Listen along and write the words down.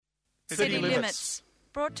City Limits.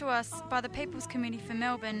 Brought to us by the People's Committee for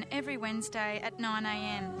Melbourne every Wednesday at 9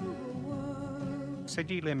 a.m.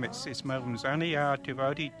 City Limits is Melbourne's only hour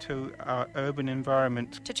devoted to our urban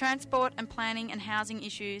environment. To transport and planning and housing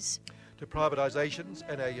issues. To privatisations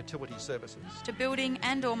and our utility services. To building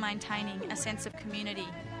and or maintaining a sense of community.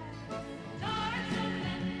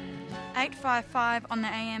 855 on the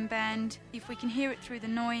AM band, if we can hear it through the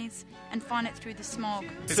noise and find it through the smog.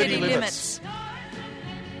 City Limits.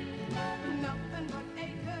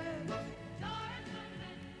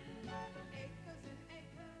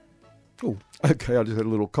 Oh, okay, I just had a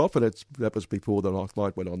little cough, and that was before the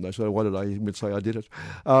light went on, though, so why did I even say I did it?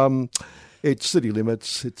 It's City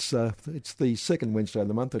Limits. It's the second Wednesday of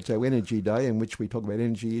the month. It's our Energy Day, in which we talk about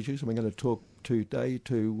energy issues, and we're going to talk today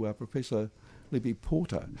to Professor Libby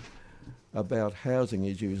Porter about housing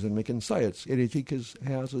issues, and we can say it's energy because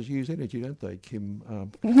houses use energy, don't they, Kim?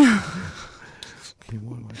 Kim,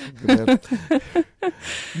 what am I talking about?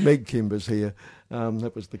 Meg Kimber's here.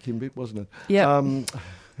 That was the Kim bit, wasn't it? Yeah.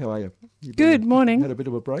 How are you? Good morning. Had a bit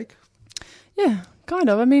of a break? Yeah, kind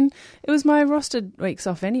of. I mean, it was my rostered weeks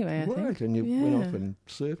off anyway, I think. Right, and you went off and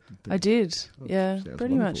surfed? I did, yeah, Sounds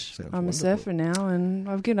pretty wonderful. much. Sounds I'm wonderful. a surfer now, and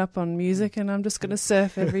I've given up on music, and I'm just going to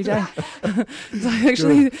surf every day.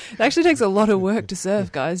 It actually takes a lot of work to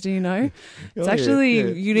surf, guys, do you know? It's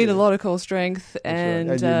you need a lot of core strength, and,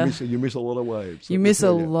 right. And you miss a lot of waves. You miss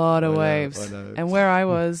a lot of waves. I know. And where I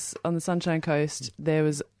was on the Sunshine Coast, there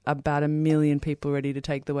was about 1 million people ready to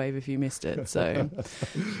take the wave if you missed it. So,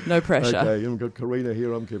 no pressure. Okay, we've got Karina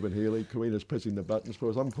here. I'm Kevin Healy. Karina's pressing the buttons for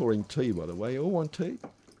us. I'm pouring tea, by the way. You all want tea?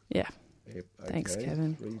 Yeah. Yep, Thanks, okay,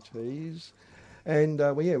 Kevin. 3 teas. And,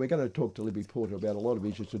 we're going to talk to Libby Porter about a lot of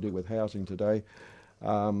issues to do with housing today.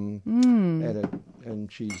 And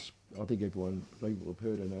she's, I think people have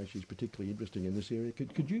heard her know she's particularly interesting in this area.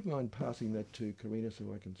 Could you mind passing that to Karina so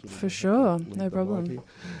I can sort of... For sure, link no the problem. mic here?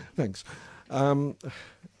 Thanks.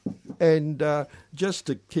 And just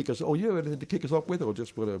to kick us... Oh, you have anything to kick us off with, or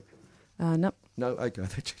just want to... Nope. No, okay,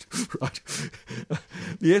 that's it. Right.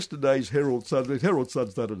 Yesterday's Herald Sun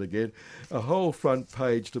done it again. A whole front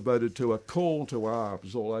page devoted to a call to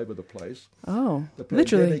arms all over the place. Oh, The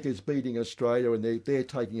literally. pandemic is beating Australia, and they're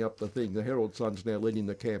taking up the thing. The Herald Sun's now leading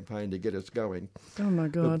the campaign to get us going. Oh, my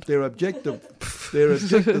God. Their objective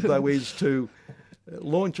though, is to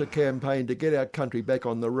launch a campaign to get our country back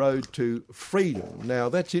on the road to freedom. Now,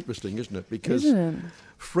 that's interesting, isn't it? Because Isn't it?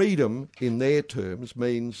 freedom, in their terms,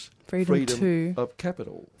 means Freedom of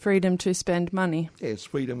capital. Freedom to spend money. Yes,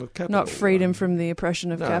 freedom of capital. Not freedom from the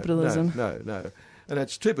oppression of capitalism. No. And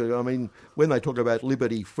it's typical. I mean, when they talk about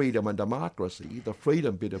liberty, freedom and democracy, the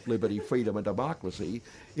freedom bit of liberty, freedom and democracy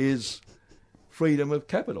is freedom of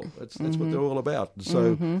capital. That's what they're all about. And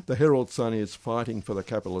so the Herald Sun is fighting for the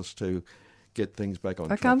capitalists to get things back on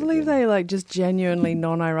track. I can't believe again. they just genuinely,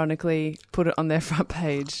 non-ironically put it on their front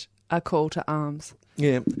page, a call to arms.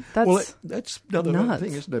 Yeah, that's another nuts.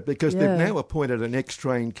 thing, isn't it? Because they've now appointed an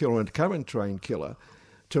ex-trained killer and current trained killer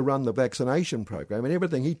to run the vaccination program, and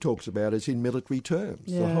everything he talks about is in military terms.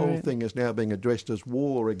 Yeah, the whole right. thing is now being addressed as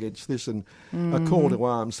war against this, and a call to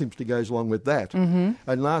arms simply goes along with that.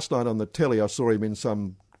 And last night on the telly, I saw him in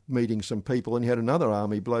some meeting some people, and he had another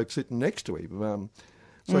army bloke sitting next to him.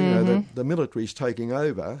 So, you know, the military's taking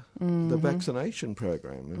over the vaccination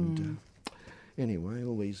program. And anyway,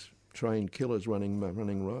 all these trained killers running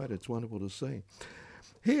riot. It's wonderful to see.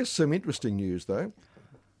 Here's some interesting news, though.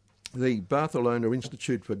 The Barcelona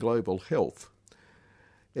Institute for Global Health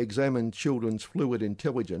examined children's fluid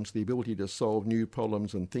intelligence, the ability to solve new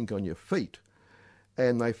problems and think on your feet.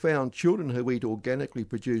 And they found children who eat organically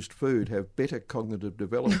produced food have better cognitive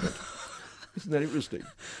development. Isn't that interesting?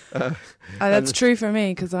 That's true for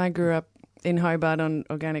me, because I grew up in Hobart on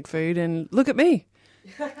organic food, and look at me.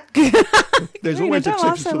 There's always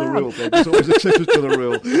exceptions to the rule. There's always exceptions to the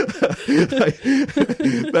rule.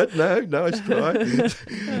 But no, it's right.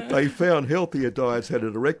 They found healthier diets had a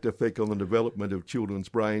direct effect on the development of children's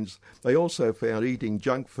brains. They also found eating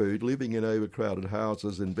junk food, living in overcrowded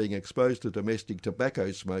houses and being exposed to domestic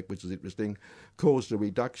tobacco smoke, which is interesting, caused a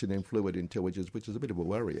reduction in fluid intelligence, which is a bit of a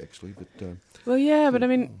worry, actually. But Well, yeah, but I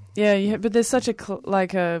mean, but there's such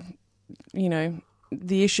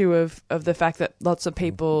the issue of the fact that lots of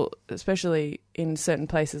people, especially in certain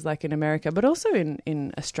places like in America, but also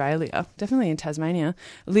in Australia, definitely in Tasmania,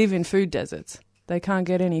 live in food deserts. They can't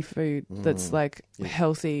get any food that's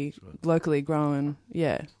healthy, locally grown.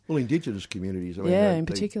 Yeah. Well, Indigenous communities. I mean, in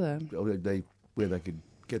particular. They where they could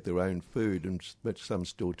get their own food, and some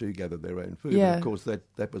still do gather their own food. Yeah. But of course,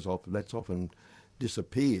 that's often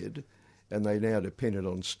disappeared and they now dependent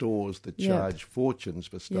on stores that Yep. charge fortunes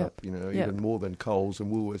for stuff. Yep. You know, Yep. even more than Coles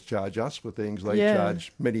and Woolworths charge us for things. They Yeah.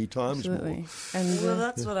 charge many times Absolutely. more. And Well,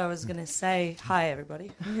 that's what I was going to say. Hi,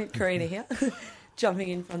 everybody. Karina here, jumping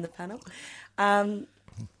in from the panel.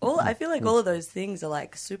 I feel like all of those things are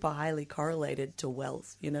like super highly correlated to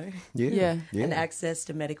wealth, you know, Yeah. and access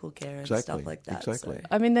to medical care and stuff like that. Exactly. So.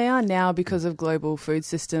 I mean, they are now because of global food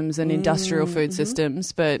systems and industrial food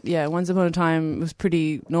systems. But yeah, once upon a time, it was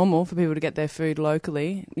pretty normal for people to get their food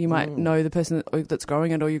locally. You might know the person that's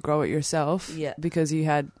growing it, or you grow it yourself, because you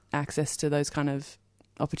had access to those kind of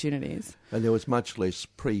opportunities. And there was much less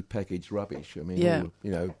pre-packaged rubbish. I mean, Yeah. all,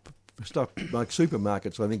 you know, stuff like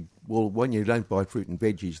supermarkets, I think, well, when you don't buy fruit and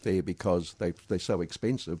veggies there because they're so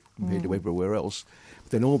expensive compared to everywhere else,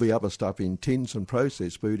 but then all the other stuff in tins and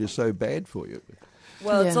processed food is so bad for you.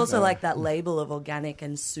 Well, it's Yeah. also like that label of organic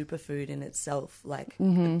and superfood in itself, like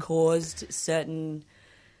it caused certain,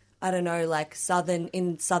 I don't know, like southern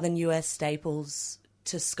US staples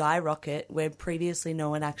to skyrocket where previously no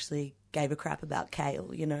one actually gave a crap about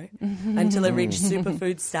kale, you know, until it reached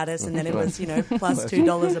superfood status, and then it was, you know, plus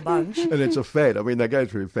 $2 a bunch. And it's a fad. I mean, they go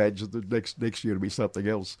through fads. The next year it'll be something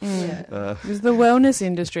else. Yeah. Because the wellness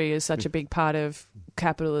industry is such a big part of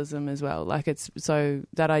capitalism as well. Like, it's so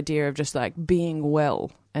that idea of just like being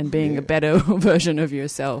well and being a better version of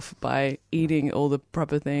yourself by eating all the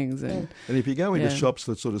proper things. And if you go into shops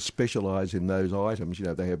that sort of specialise in those items, you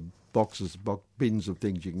know, they have bins of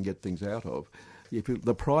things you can get things out of.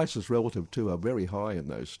 The prices relative to are very high in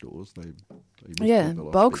those stores. They rip people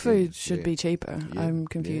off bulk the food end. should be cheaper. Yeah. I'm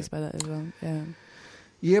confused by that as well. Yeah.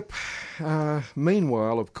 Yep.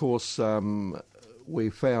 Meanwhile, of course, we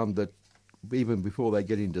found that even before they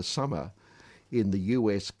get into summer, in the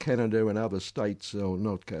US, Canada and other states, or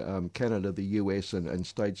not Canada, the US and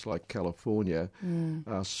states like California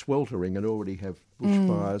are sweltering and already have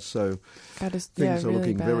bushfires. So things are really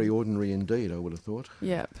looking bad. very ordinary indeed, I would have thought.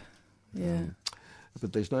 Yep. Yeah.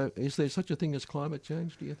 But is there such a thing as climate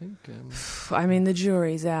change, do you think? I mean, the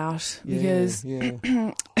jury's out because Yeah.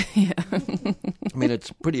 I mean, it's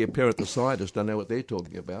pretty apparent the scientists don't know what they're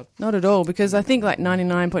talking about. not at all, because I think like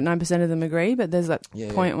 99.9% of them agree, but there's like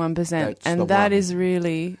Yeah, 0.1%, that's the and that one. is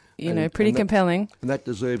really, And- pretty and that- compelling. And that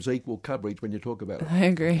deserves equal coverage when you talk about it. I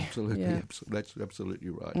agree. Absolutely, Yeah. that's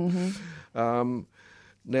absolutely right.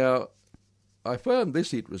 Now, I found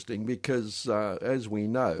this interesting because, as we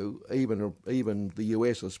know, even the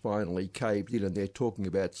US has finally caved in, and they're talking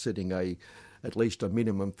about setting at least a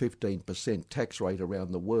minimum 15% tax rate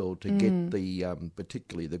around the world to get the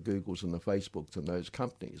particularly the Googles and the Facebooks and those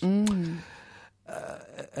companies.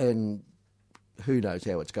 And who knows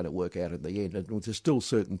how it's going to work out in the end. And there's still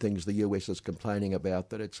certain things the US is complaining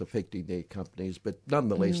about that it's affecting their companies, but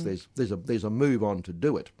nonetheless, there's a move on to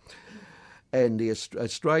do it. And the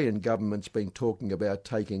Australian government's been talking about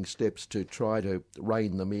taking steps to try to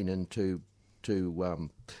rein them in and to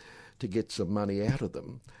get some money out of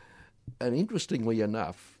them. And interestingly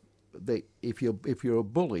enough, if you're a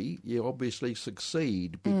bully, you obviously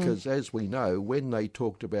succeed because, as we know, when they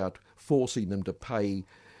talked about forcing them to pay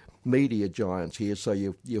media giants here, so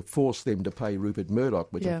you force them to pay Rupert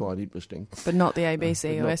Murdoch, which I find interesting. But not the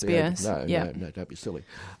ABC or Not the SBS. No, don't be silly.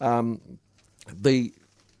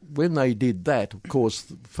 When they did that, of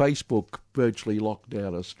course, Facebook virtually locked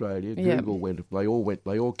down Australia. Google they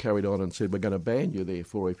all carried on and said, we're going to ban you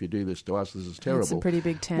therefore if you do this to us. This is terrible. It's a pretty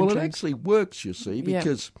big tantrum. Well, it actually works, you see,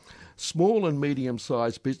 because small and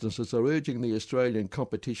medium-sized businesses are urging the Australian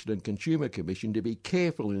Competition and Consumer Commission to be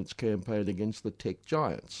careful in its campaign against the tech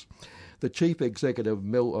giants. The chief executive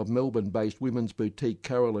of Melbourne-based women's boutique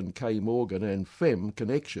Carolyn K. Morgan and Fem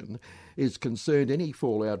Connection is concerned any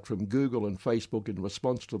fallout from Google and Facebook in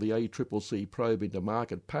response to the ACCC probe into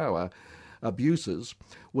market power abuses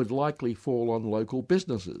would likely fall on local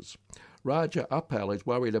businesses. Raja Uppal is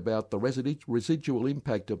worried about the residual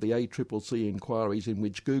impact of the ACCC inquiries in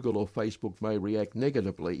which Google or Facebook may react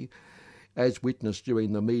negatively, as witnessed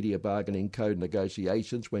during the media bargaining code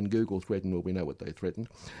negotiations when Google threatened, well, we know what they threatened.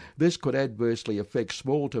 This could adversely affect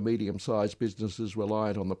small to medium-sized businesses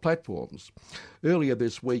reliant on the platforms. Earlier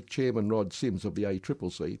this week, Chairman Rod Sims of the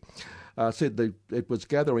ACCC said that it was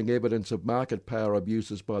gathering evidence of market power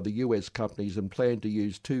abuses by the US companies and planned to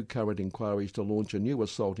use 2 current inquiries to launch a new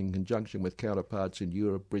assault in conjunction with counterparts in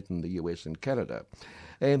Europe, Britain, the US and Canada.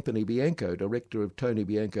 Anthony Bianco, director of Tony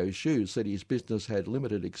Bianco's Shoes, said his business had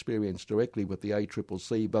limited experience directly with the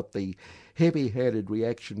ACCC, but the heavy-handed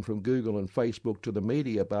reaction from Google and Facebook to the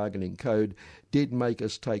media bargaining code did make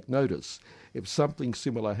us take notice. If something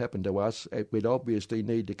similar happened to us, we'd obviously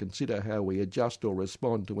need to consider how we adjust or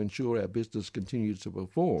respond to ensure our business continues to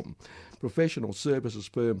perform. Professional services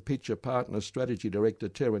firm Pitcher Partners Strategy Director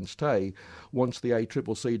Terence Tay wants the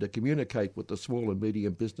ACCC to communicate with the small and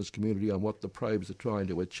medium business community on what the probes are trying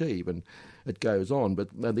to achieve, and it goes on. But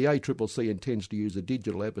the ACCC intends to use a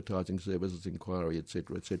digital advertising services inquiry,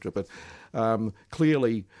 etc., etc. But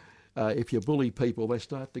clearly, if you bully people, they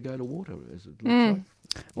start to go to water, as it looks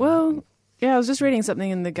like. Well, yeah, I was just reading something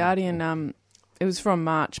in The Guardian. It was from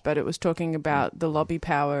March, but it was talking about the lobby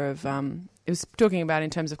power of... it was talking about in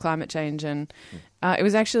terms of climate change, and it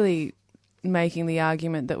was actually making the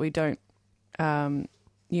argument that we don't... that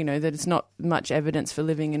it's not much evidence for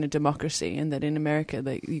living in a democracy, and that in America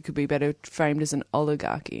that you could be better framed as an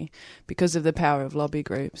oligarchy because of the power of lobby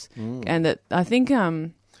groups. And that I think...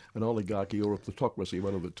 an oligarchy or a plutocracy,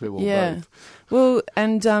 one of the two, or both. Well,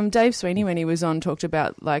 and Dave Sweeney, when he was on, talked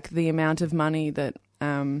about like the amount of money that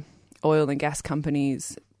oil and gas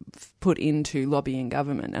companies put into lobbying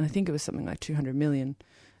government, and I think it was something like 200 million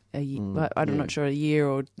a year. I'm not sure a year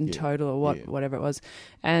or in total or whatever it was.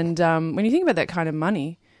 And when you think about that kind of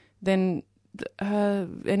money, then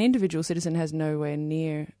an individual citizen has anywhere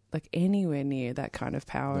near that kind of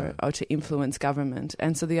power or to influence government.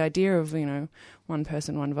 And so the idea of, one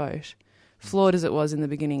person, one vote, flawed as it was in the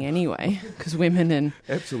beginning anyway, because women and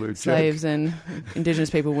slaves and Indigenous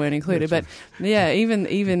people weren't included. But even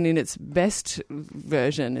in its best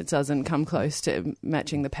version, it doesn't come close to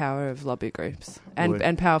matching the power of lobby groups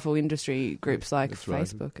and powerful industry groups like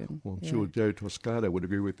Facebook. Right. I'm sure Joe Toscano would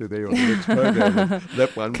agree with you there on the next program.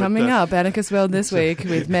 That one. Coming up, Anarchist World this week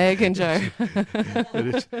with Meg and Joe.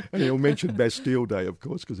 And he'll mention Bastille Day, of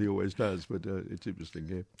course, because he always does, but it's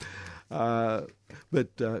interesting, But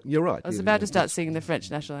you're right. I was about to start singing the French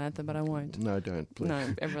national anthem, but I won't. No, don't, please.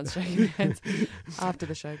 No, everyone's shaking their heads. After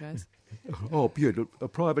the show, guys. Oh, beautiful. A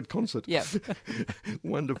private concert. Yep.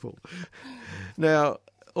 Wonderful. Now,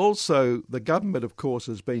 also, the government, of course,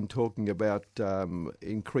 has been talking about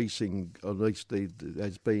increasing, or at least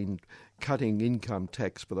has been cutting income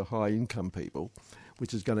tax for the high-income people,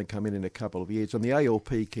 which is going to come in a couple of years. And the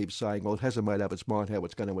ALP keeps saying, well, it hasn't made up its mind how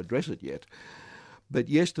it's going to address it yet. But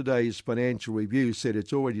yesterday's Financial Review said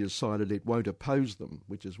it's already decided it won't oppose them,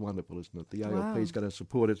 which is wonderful, isn't it? The ALP is going to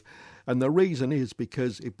support it. And the reason is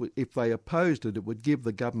because if they opposed it, it would give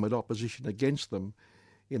the government opposition against them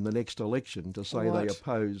in the next election to say they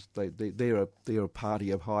oppose, they're a party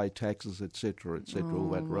of high taxes, etc.,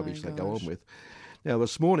 all that rubbish they go on with. Now,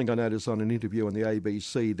 this morning I noticed on an interview on the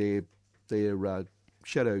ABC, their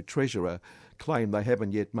shadow treasurer claim they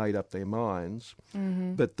haven't yet made up their minds,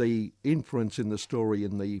 but the inference in the story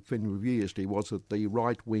in the Fin Review yesterday was that the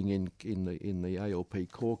right wing in the ALP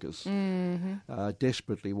caucus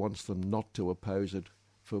desperately wants them not to oppose it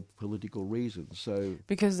for political reasons. So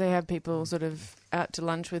because they have people sort of out to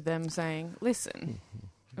lunch with them saying, "Listen,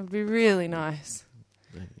 it would be really nice.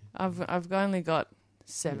 I've only got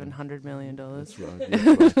 $700 million. That's right.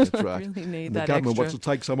 That's right. I really need and that the government extra. wants to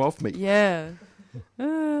take some off me. Yeah.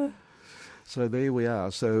 So there we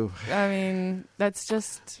are. So I mean, that's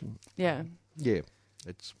just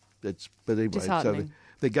it's but anyway. disheartening. So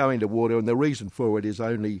they're going to water, and the reason for it is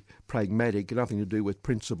only pragmatic, nothing to do with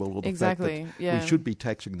principle or the fact that we should be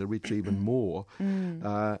taxing the rich even more.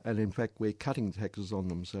 And in fact, we're cutting taxes on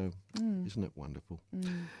them. So isn't it wonderful?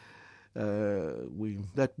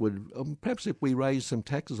 Perhaps if we raise some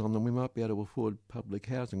taxes on them, we might be able to afford public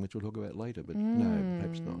housing, which we'll talk about later. But no,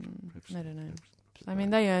 perhaps not. I don't know. I mean,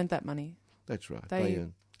 they earned that money. That's right. They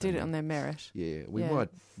did it on their merit. Yeah, we might,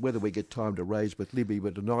 whether we get time to raise with Libby,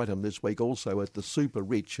 but an item this week also at the super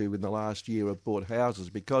rich who in the last year have bought houses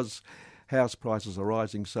because house prices are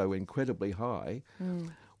rising so incredibly high.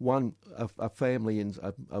 A family,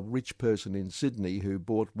 a rich person in Sydney who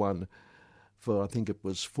bought one for, I think it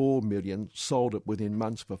was $4 million, sold it within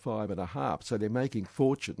months for $5.5 million. So they're making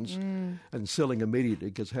fortunes and selling immediately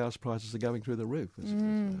because house prices are going through the roof.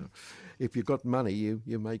 If you've got money,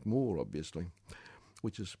 you make more, obviously,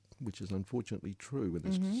 which is unfortunately true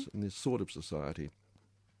in this sort of society.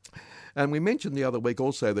 And we mentioned the other week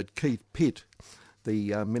also that Keith Pitt,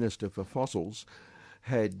 the Minister for Fossils,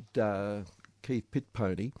 had Keith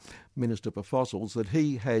Pitt-Pony, Minister for Fossils, that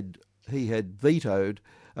he had vetoed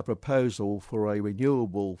a proposal for a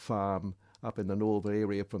renewable farm up in the northern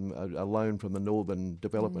area from a loan from the Northern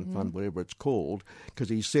Development Fund, whatever it's called, because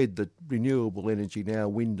he said that renewable energy now,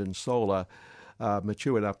 wind and solar,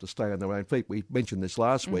 mature enough to stay on their own feet. We mentioned this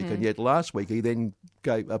last week, and yet last week he then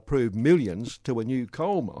approved millions to a new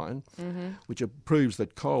coal mine, which proves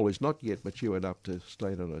that coal is not yet mature enough to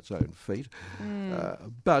stand on its own feet.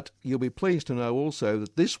 But you'll be pleased to know also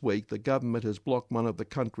that this week the government has blocked one of the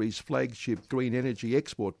country's flagship green energy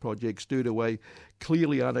export projects due to a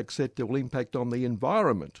clearly unacceptable impact on the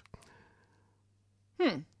environment.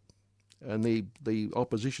 And the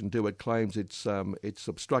opposition to it claims it's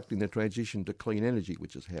obstructing the transition to clean energy,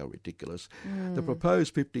 which is how ridiculous. The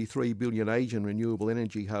proposed $53 billion Asian renewable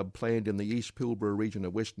energy hub planned in the East Pilbara region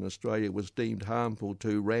of Western Australia was deemed harmful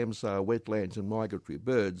to Ramsar wetlands and migratory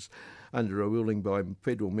birds under a ruling by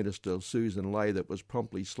Federal Minister Susan Ley that was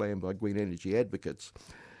promptly slammed by green energy advocates.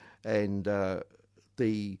 And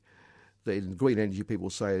the green energy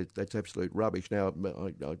people say that's absolute rubbish. Now,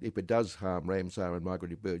 if it does harm Ramsar and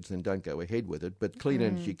migratory birds, then don't go ahead with it. But Clean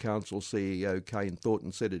Energy Council CEO Kane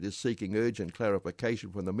Thornton said it is seeking urgent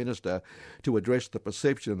clarification from the Minister to address the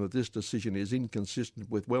perception that this decision is inconsistent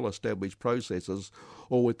with well-established processes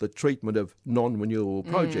or with the treatment of non-renewable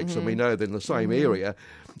projects. And we know that in the same area,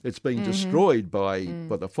 it's been destroyed by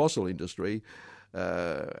the fossil industry.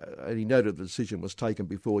 And he noted the decision was taken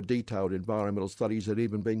before detailed environmental studies had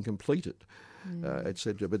even been completed,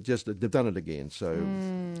 etc. But just they've done it again, so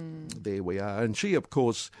there we are. And she, of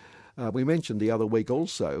course, we mentioned the other week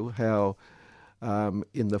also how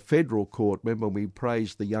in the federal court, remember we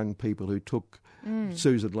praised the young people who took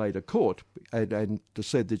Susan Ley to court and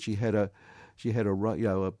said that she had a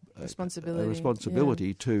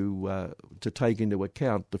responsibility to take into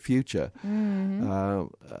account the future,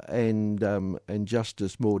 and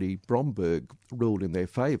Justice Morty Bromberg ruled in their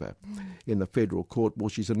favour in the federal court. Well,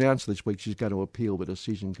 she's announced this week she's going to appeal the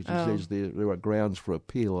decision because she says there are grounds for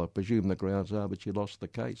appeal. I presume the grounds are, but she lost the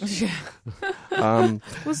case. Well,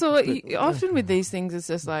 so often with these things, it's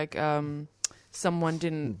just like someone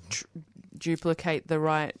didn't duplicate the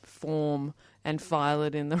right form and file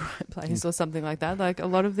it in the right place or something like that. Like a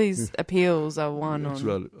lot of these appeals are won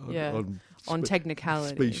on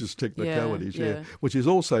technicalities. Specious technicalities, which is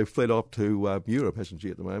also fled off to Europe, hasn't she,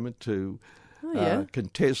 at the moment, to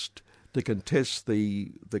contest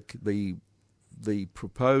the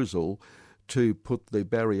proposal to put the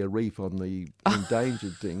barrier reef on the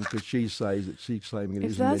endangered thing, because she says that she's claiming it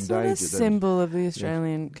isn't endangered. That's not a symbol of the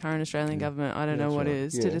current Australian government. I don't know what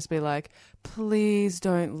is. To just be like, please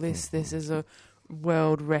don't list this as a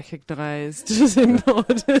world recognised symbol.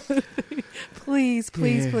 Please,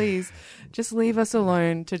 just leave us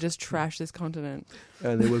alone to just trash this continent.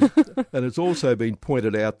 And and it's also been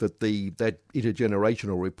pointed out that that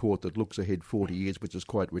intergenerational report that looks ahead 40 years, which is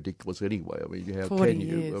quite ridiculous anyway. I mean, how can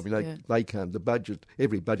you? Years, I mean, they can't.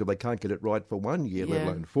 Every budget, they can't get it right for 1 year, let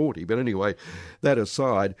alone 40. But anyway, that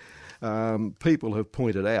aside, people have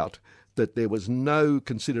pointed out that there was no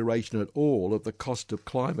consideration at all of the cost of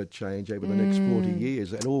climate change over the next 40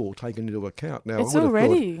 years at all taken into account. Now, it's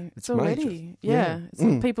already It's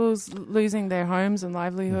people's losing their homes and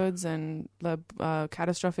livelihoods and the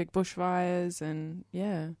catastrophic bushfires and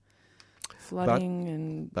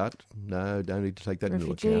flooding but no, don't need to take that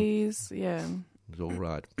refugees, into account. It's all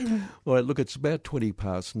right. All right, look, it's about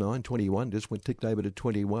 21, just went ticked over to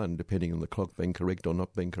 21, depending on the clock being correct or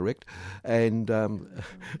not being correct. And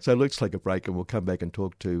so let's take a break and we'll come back and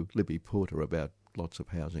talk to Libby Porter about lots of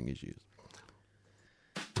housing issues.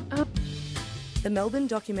 The Melbourne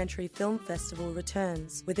Documentary Film Festival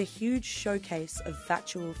returns with a huge showcase of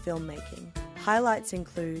factual filmmaking. Highlights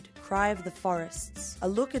include Cry of the Forests, a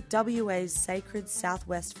look at WA's sacred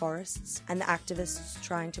southwest forests and the activists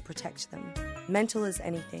trying to protect them. Mental as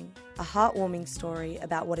Anything, a heartwarming story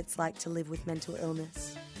about what it's like to live with mental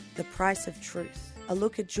illness. The Price of Truth, a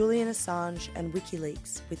look at Julian Assange and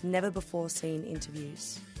WikiLeaks with never-before-seen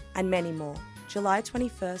interviews. And many more. July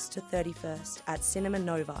 21st to 31st at Cinema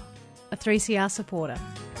Nova. A 3CR supporter.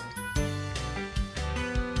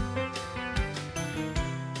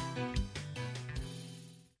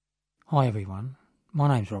 Hi everyone, my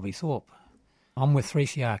name's Robbie Thorpe. I'm with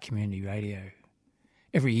 3CR Community Radio.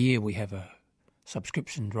 Every year we have a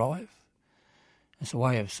subscription drive. It's a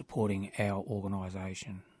way of supporting our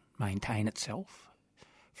organisation maintain itself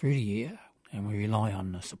through the year, and we rely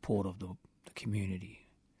on the support of the community.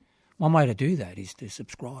 One way to do that is to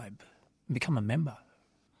subscribe and become a member,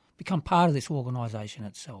 become part of this organisation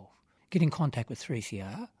itself. Get in contact with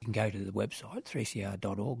 3CR. You can go to the website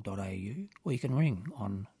 3cr.org.au, or you can ring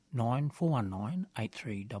on 9419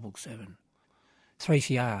 8377.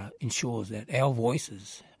 3CR ensures that our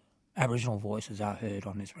voices, Aboriginal voices, are heard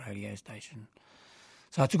on this radio station.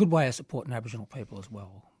 So it's a good way of supporting Aboriginal people as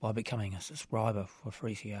well by becoming a subscriber for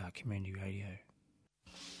 3CR Community Radio.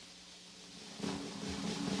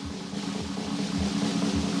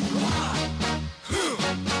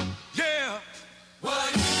 Yeah.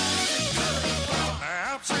 What is it good for?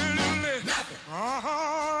 Absolutely nothing.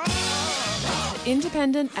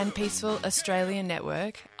 Independent and Peaceful Australia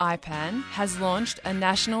Network, IPAN, has launched a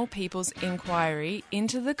national people's inquiry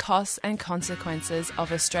into the costs and consequences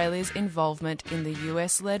of Australia's involvement in the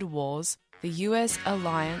US-led wars, the US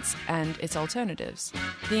alliance and its alternatives.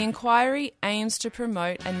 The inquiry aims to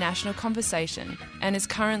promote a national conversation and is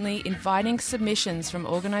currently inviting submissions from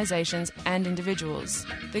organisations and individuals.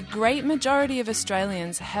 The great majority of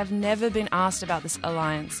Australians have never been asked about this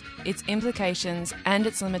alliance, its implications and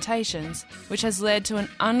its limitations, which has led to an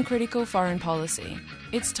uncritical foreign policy.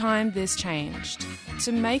 It's time this changed.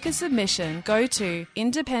 To make a submission, go to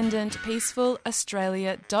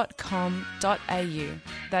independentpeacefulaustralia.com.au.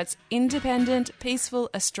 That's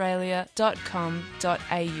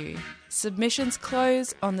independentpeacefulaustralia.com.au. Submissions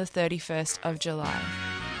close on the 31st of July.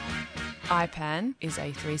 IPAN is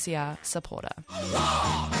a 3CR supporter.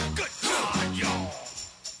 Good God, y'all.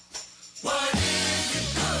 What is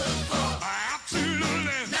it good for?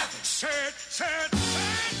 Absolutely nothing. Said.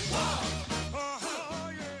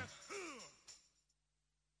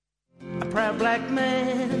 A proud black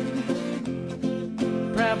man,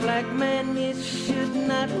 you should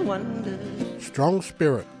not wonder. Strong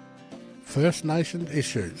Spirit, First Nations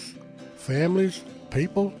issues, families,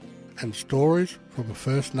 people and stories from a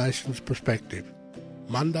First Nations perspective.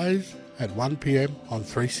 Mondays at 1 p.m. on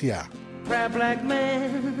 3CR. Proud black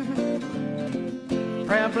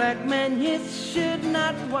man, you should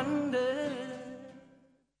not wonder.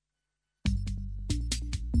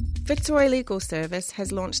 Fitzroy Legal Service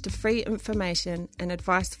has launched a free information and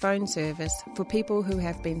advice phone service for people who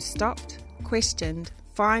have been stopped, questioned,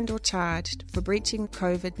 fined or charged for breaching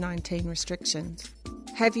COVID-19 restrictions.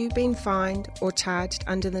 Have you been fined or charged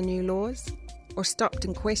under the new laws? Or stopped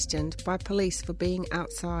and questioned by police for being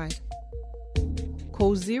outside?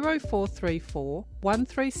 Call 0434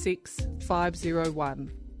 136 501.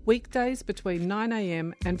 Weekdays between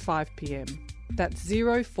 9am and 5pm. That's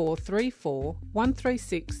 0434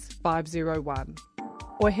 136 501.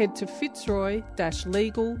 Or head to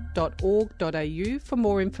fitzroy-legal.org.au for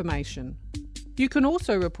more information. You can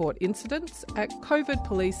also report incidents at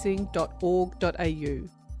covidpolicing.org.au.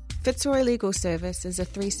 Fitzroy Legal Service is a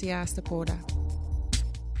 3CR supporter.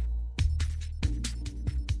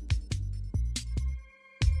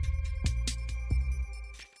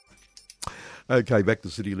 Okay, back to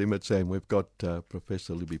City Limits, and we've got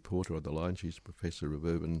Professor Libby Porter on the line. She's Professor of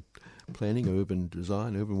Urban Planning, Urban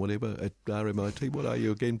Design, Urban whatever at RMIT. What are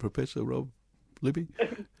you again, Professor Rob? Libby?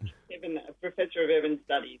 Professor of Urban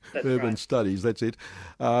Studies. That's Urban right. Studies, that's it,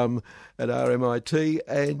 at RMIT.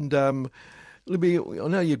 And Libby, I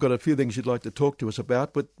know you've got a few things you'd like to talk to us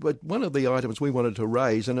about, but one of the items we wanted to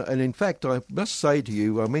raise, and in fact I must say to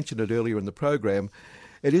you, I mentioned it earlier in the program,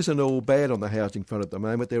 it isn't all bad on the housing front at the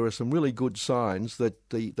moment. There are some really good signs that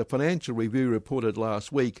the Financial Review reported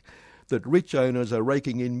last week that rich owners are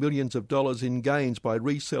raking in millions of dollars in gains by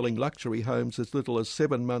reselling luxury homes as little as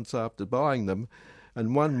 7 months after buying them.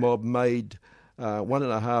 And one mob made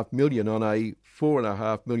 $1.5 million on a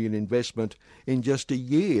 $4.5 million investment in just a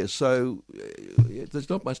year. So there's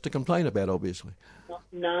not much to complain about, obviously.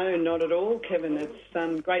 No, not at all, Kevin.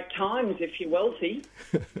 It's great times if you're wealthy.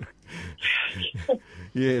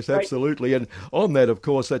 Yes, absolutely. And on that, of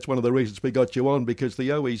course, that's one of the reasons we got you on, because the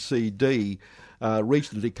OECD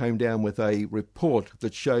recently came down with a report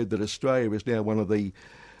that showed that Australia is now one of the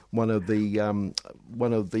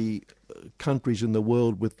countries in the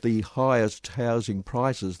world with the highest housing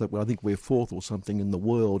prices. That I think we're fourth or something in the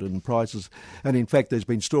world in prices. And in fact, there's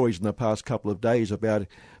been stories in the past couple of days about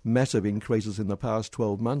massive increases in the past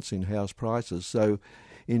 12 months in house prices. So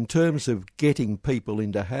in terms of getting people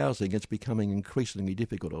into housing, it's becoming increasingly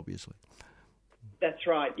difficult, obviously. That's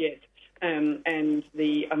right, yes. I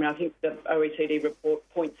think the OECD report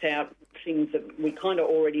points out things that we kind of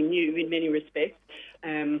already knew in many respects.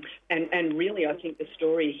 And really, I think the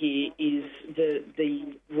story here is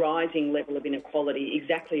the rising level of inequality,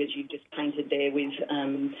 exactly as you just painted there, with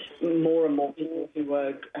more and more people who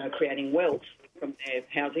are creating wealth from their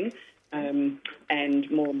housing,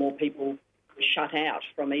 and more people shut out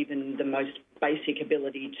from even the most basic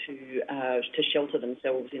ability to shelter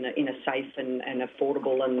themselves in a safe and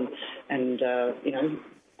affordable and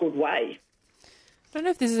good way. I don't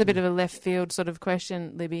know if this is a bit of a left field sort of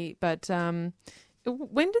question, Libby, but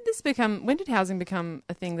when did housing become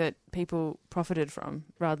a thing that people profited from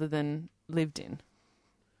rather than lived in?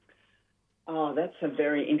 Oh, that's a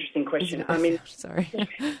very interesting question. Sorry.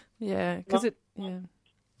 Yeah, because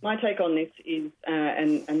my take on this is,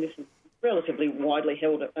 and this is relatively widely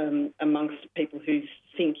held amongst people who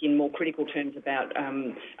think in more critical terms about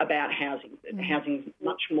housing. Housing is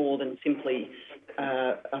much more than simply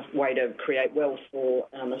a way to create wealth or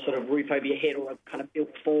a sort of roof over your head or a kind of built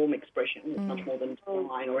form expression. It's much more than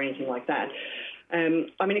design or anything like that.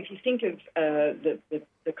 I mean, if you think of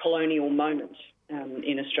the colonial moment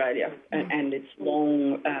in Australia and its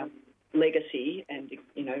long legacy and,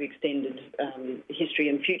 you know, extended history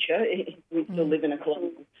and future, we still live in a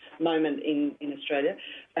colonial moment in Australia.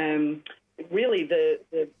 Really,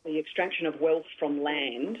 the extraction of wealth from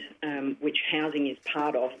land, which housing is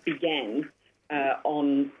part of, began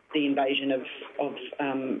on the invasion of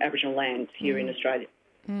Aboriginal lands here in Australia.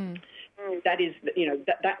 That is, you know,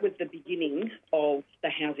 that was the beginning of the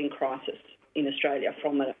housing crisis in Australia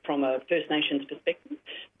from a First Nations perspective.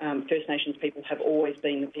 First Nations people have always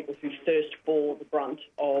been the people who first bore the brunt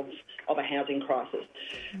of a housing crisis.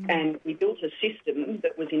 And we built a system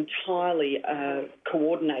that was entirely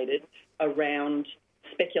coordinated around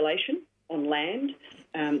speculation on land,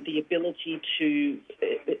 the ability to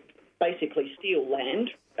basically steal land,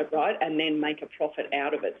 right, and then make a profit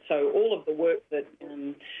out of it. So all of the work that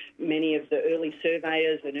many of the early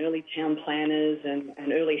surveyors and early town planners and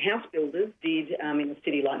early house builders did in a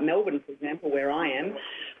city like Melbourne, for example, where I am,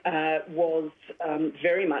 was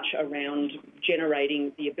very much around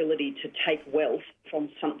generating the ability to take wealth from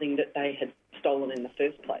something that they had stolen in the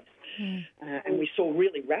first place. And we saw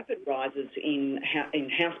really rapid rises in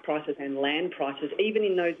house prices and land prices, even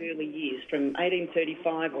in those early years, from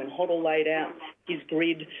 1835 when Hoddle laid out his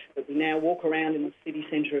grid that we now walk around in the city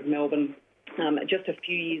centre of Melbourne. Just a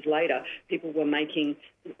few years later, people were making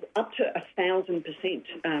up to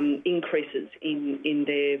 1,000% increases in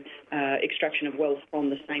their extraction of wealth from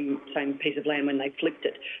the same piece of land when they flipped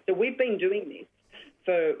it. So we've been doing this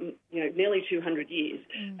for nearly 200 years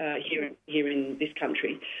here in this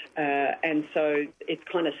country, and so it's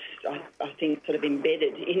kind of, I think, sort of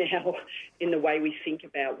embedded in the way we think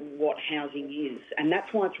about what housing is, and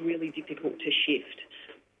that's why it's really difficult to shift.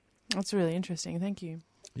 That's really interesting. Thank you.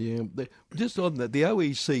 Yeah, just on that, the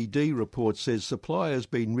OECD report says supply has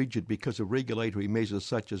been rigid because of regulatory measures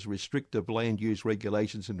such as restrictive land use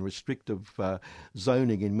regulations and restrictive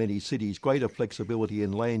zoning in many cities, greater flexibility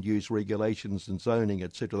in land use regulations and zoning,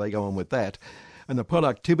 etc. They go on with that. And the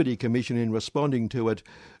Productivity Commission, in responding to it,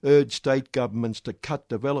 urged state governments to cut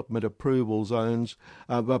development approval times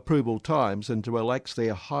and to relax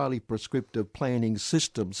their highly prescriptive planning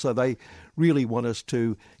systems. So they really want us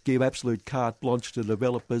to give absolute carte blanche to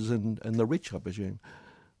developers and the rich, I presume.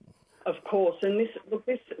 Of course, and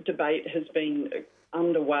this debate has been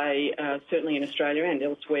underway, certainly in Australia and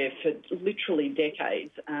elsewhere, for literally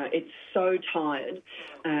decades. It's so tired,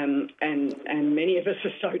 and many of us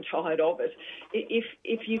are so tired of it.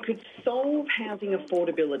 If you could solve housing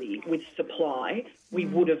affordability with supply, we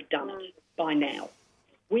would have done it by now.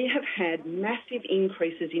 We have had massive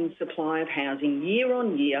increases in supply of housing year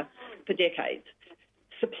on year for decades.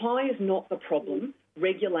 Supply is not the problem.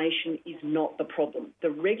 Regulation is not the problem.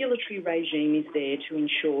 The regulatory regime is there to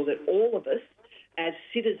ensure that all of us, as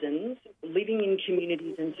citizens living in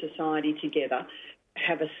communities and society together,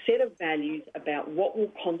 have a set of values about what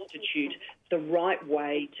will constitute the right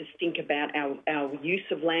way to think about our use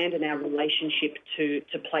of land and our relationship to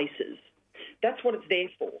places. That's what it's there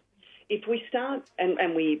for. If we start,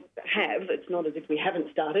 and we have, it's not as if we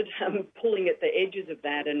haven't started, pulling at the edges of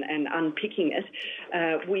that and unpicking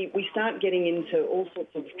it, we start getting into all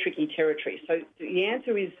sorts of tricky territory. So the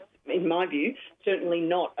answer is, in my view, certainly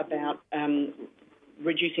not about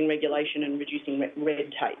reducing regulation and reducing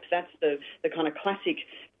red tape. That's the kind of classic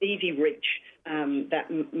easy reach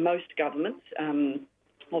that most governments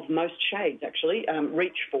of most shades actually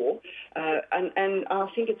reach for. And I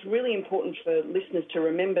think it's really important for listeners to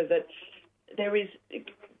remember that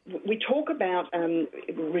we talk about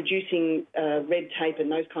reducing red tape and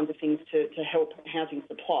those kinds of things to help housing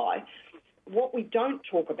supply. What we don't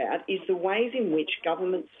talk about is the ways in which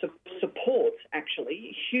government supports,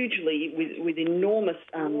 actually, hugely with enormous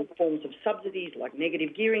forms of subsidies, like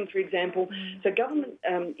negative gearing, for example. So government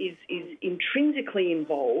is intrinsically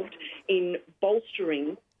involved in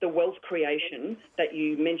bolstering the wealth creation that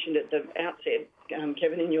you mentioned at the outset,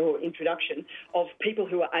 Kevin, in your introduction, of people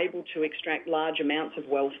who are able to extract large amounts of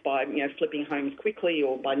wealth by, flipping homes quickly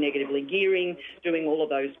or by negatively gearing, doing all of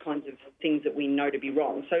those kinds of things that we know to be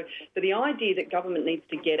wrong. So the idea that government needs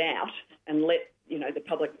to get out and let the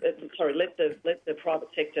private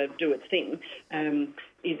sector do its thing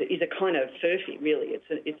is a kind of furphy, really.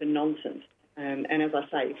 It's a nonsense. And as I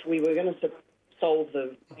say, if we were going to solve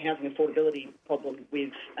the housing affordability problem with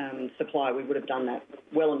supply, we would have done that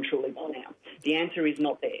well and truly by now. The answer is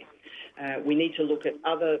not there. We need to look at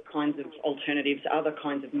other kinds of alternatives, other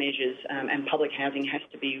kinds of measures, and public housing has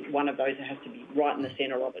to be one of those that has to be right in the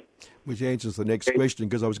centre of it. Which answers the next question,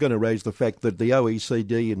 because I was going to raise the fact that the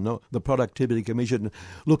OECD and the Productivity Commission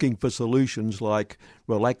looking for solutions like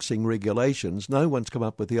relaxing regulations, no one's come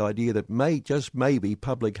up with the idea that maybe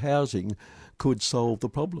public housing could solve the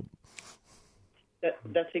problem.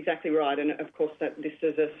 That's exactly right, and of course this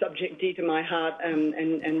is a subject dear to my heart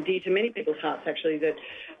and dear to many people's hearts actually,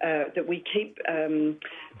 that we keep and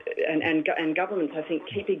governments I think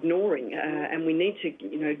keep ignoring, and we need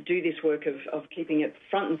to do this work of keeping it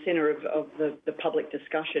front and centre of the public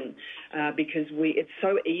discussion, because it's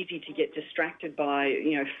so easy to get distracted by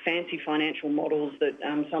fancy financial models that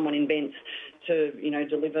someone invents to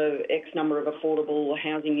deliver X number of affordable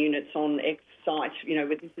housing units on X site.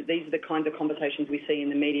 These are the kinds of conversations we see in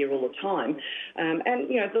the media all the time.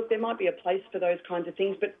 Look, there might be a place for those kinds of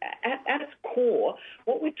things, but at its core,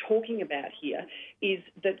 what we're talking about here is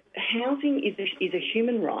that housing is a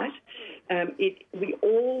human right. We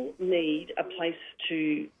all need a place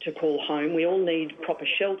to call home. We all need proper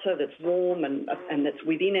shelter that's warm and that's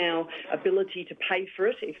within our ability to pay for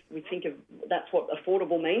it, if we think of that's what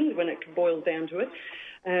affordable means when it boils down to it.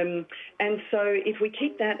 And so if we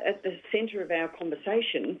keep that at the centre of our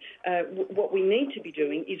conversation, what we need to be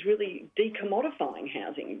doing is really decommodifying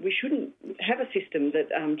housing. We shouldn't have a system that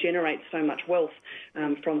generates so much wealth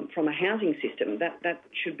from a housing system. That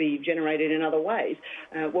should be generated in other ways.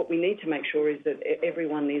 What we need to make sure is that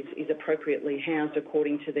everyone is appropriately housed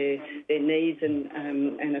according to their needs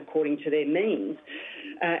and according to their means.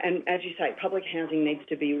 And as you say, public housing needs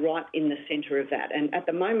to be right in the centre of that. And at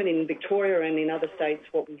the moment in Victoria and in other states,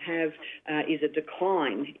 what we have is a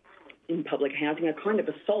decline in public housing, a kind of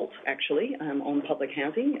assault, actually, on public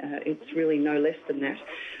housing. It's really no less than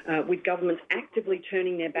that, with governments actively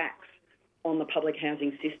turning their backs on the public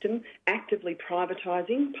housing system, actively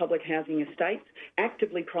privatising public housing estates,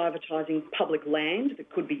 actively privatising public land that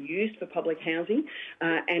could be used for public housing,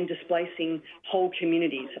 and displacing whole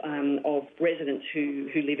communities of residents who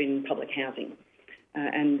live in public housing.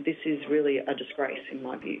 And this is really a disgrace, in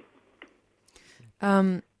my view.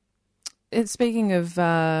 Speaking of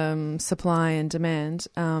supply and demand,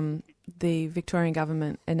 the Victorian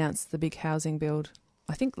government announced the big housing build,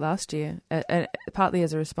 I think last year, partly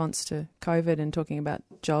as a response to COVID and talking about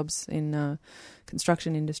jobs in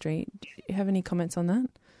construction industry. Do you have any comments on that?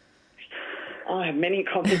 I have many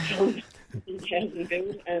comments on the big housing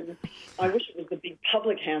build. I wish it was the big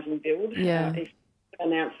public housing build. Yeah. If I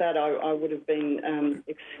announced that, I would have been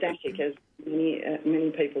ecstatic, as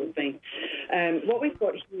many people have been. What we've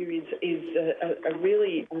got here is a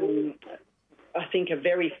really... I think a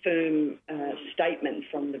very firm statement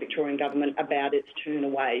from the Victorian government about its turn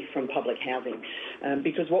away from public housing,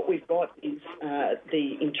 because what we've got is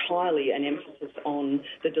entirely an emphasis on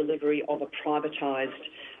the delivery of a privatised,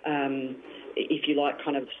 if you like,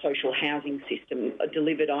 kind of social housing system,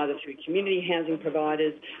 delivered either through community housing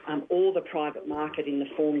providers or the private market in the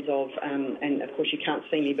forms of, and of course you can't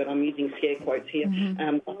see me, but I'm using scare quotes here,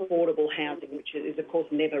 affordable housing, which is of course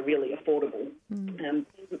never really affordable.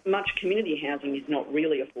 Much community housing is not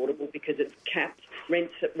really affordable because it's capped.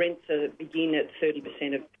 Rents begin at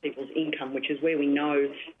 30% of people's income, which is where we know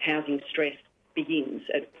housing stress begins.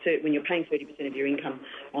 When you're paying 30% of your income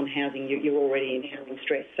on housing, you're already in housing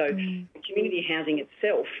stress. So community housing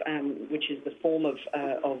itself, which is the form of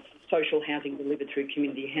social housing delivered through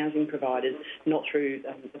community housing providers, not through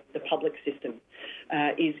the public system,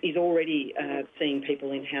 is already seeing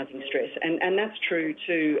people in housing stress. And that's true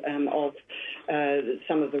too of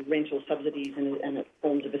some of the rental subsidies and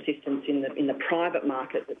forms of assistance in the private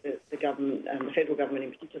market that the government, the federal government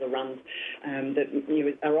in particular, runs,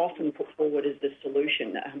 that are often put forward as the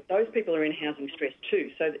solution. Those people are in housing stress too.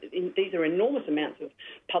 So these are enormous amounts of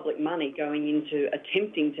public money going into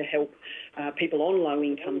attempting to help people on low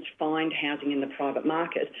incomes find housing in the private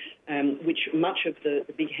market, which much of the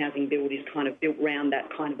big housing build is kind of built around that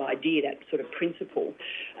kind of idea, that sort of principle.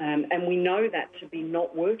 And we know that to be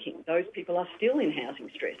not working. Those people are still in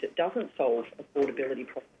housing stress. It doesn't solve affordability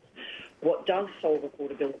problems. What does solve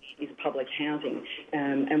affordability is public housing.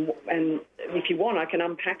 And if you want, I can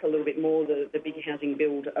unpack a little bit more the big housing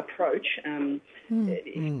build approach,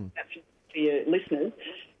 if that's for your listeners.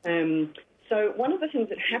 So one of the things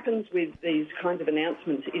that happens with these kinds of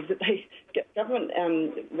announcements is that government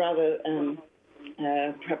rather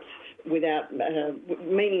perhaps without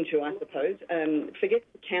meaning to, I suppose, forgets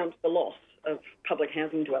to count the loss of public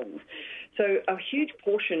housing dwellings. So a huge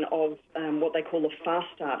portion of what they call the fast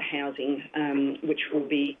start housing, which will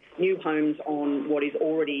be new homes on what is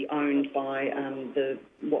already owned by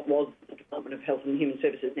what was the Department of Health and Human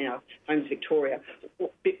Services, now Homes Victoria,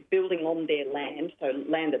 building on their land, so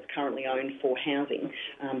land that's currently owned for housing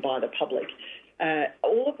by the public.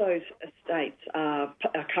 All of those estates are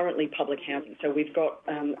currently public housing. So we've got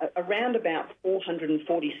around about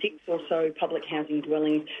 446 or so public housing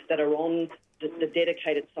dwellings that are on the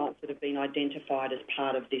dedicated sites that have been identified as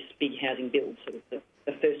part of this big housing build, sort of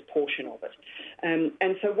the first portion of it.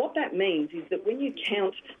 And so what that means is that when you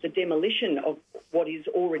count the demolition of what is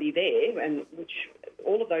already there, and which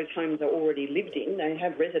all of those homes are already lived in, they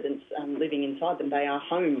have residents living inside them, they are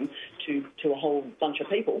home to a whole bunch of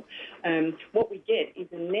people, what we get is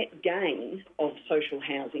a net gain of social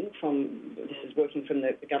housing from, this is working from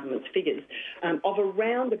the government's figures, of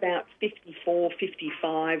around about 54,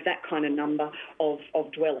 55, that kind of number of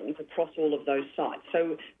dwellings across all of those sites.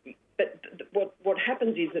 So, but what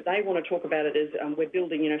happens is that they want to talk about it as we're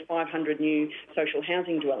building, 500 new social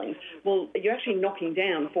housing dwellings. Well, you're actually knocking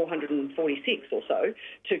down 446 or so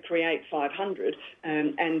to create 500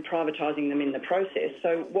 and privatising them in the process.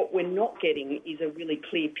 So what we're not getting is a really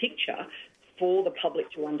clear picture for the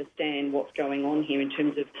public to understand what's going on here in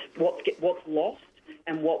terms of what's lost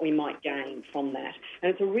and what we might gain from that.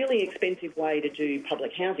 And it's a really expensive way to do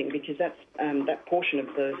public housing because that's that portion of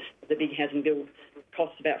the big housing build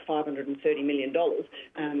costs about $530 million,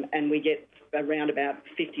 and we get around about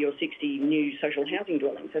 50 or 60 new social housing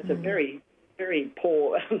dwellings. That's a very, very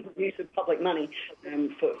poor use of public money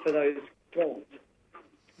for those dwellings.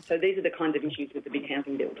 So these are the kinds of issues with the big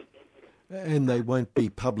housing build. And they won't be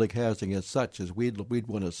public housing as such as we'd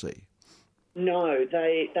want to see. No,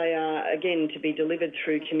 they are, again, to be delivered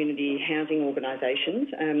through community housing organisations,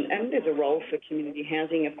 and there's a role for community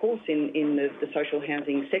housing, of course, in the social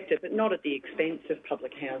housing sector, but not at the expense of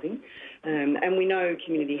public housing. And we know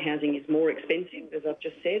community housing is more expensive, as I've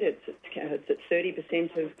just said. It's at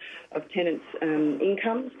 30% of tenants'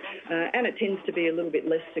 incomes, and it tends to be a little bit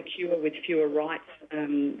less secure with fewer rights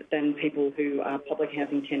than people who are public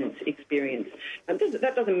housing tenants experience.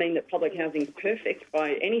 That doesn't mean that public housing is perfect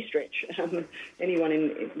by any stretch. Anyone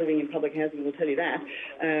living in public housing will tell you that.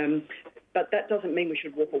 But that doesn't mean we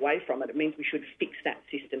should walk away from it. It means we should fix that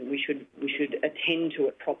system. We should attend to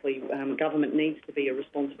it properly. Government needs to be a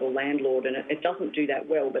responsible landlord, and it doesn't do that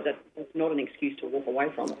well, but that's not an excuse to walk away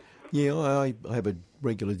from it. Yeah, I have a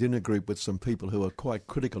regular dinner group with some people who are quite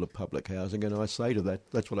critical of public housing, and I say to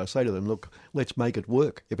that's what I say to them, look, let's make it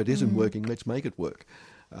work. If it isn't working, let's make it work.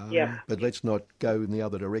 But let's not go in the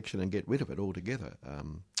other direction and get rid of it altogether,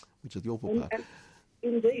 which is the awful part.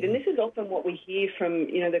 Indeed, and this is often what we hear from,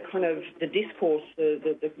 the kind of the discourse,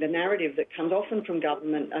 the narrative that comes often from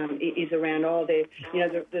government is around, the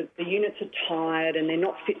units are tired and they're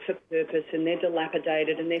not fit for purpose and they're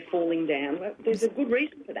dilapidated and they're falling down. Well, there's a good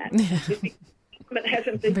reason for that. The government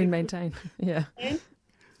hasn't been maintained. Yeah,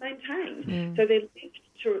 maintained. So they're linked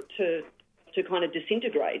to kind of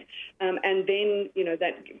disintegrate, and then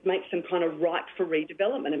that makes them kind of ripe for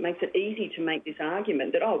redevelopment. It makes it easy to make this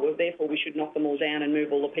argument that therefore we should knock them all down and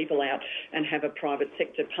move all the people out and have a private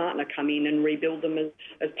sector partner come in and rebuild them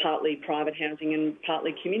as partly private housing and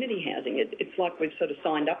partly community housing. It's like we've sort of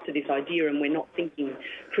signed up to this idea and we're not thinking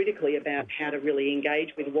critically about how to really engage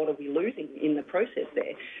with what are we losing in the process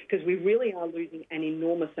there, because we really are losing an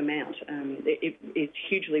enormous amount. It's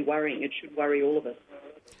hugely worrying. It should worry all of us.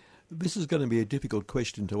 This is going to be a difficult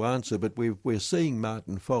question to answer, but we're seeing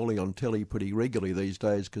Martin Foley on telly pretty regularly these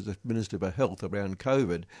days because he's Minister for Health around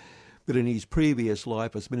COVID. But in his previous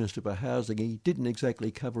life as Minister for Housing, he didn't exactly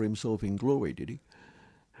cover himself in glory, did he?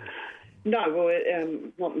 No, well,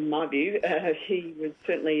 not in my view. He was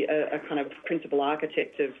certainly a kind of principal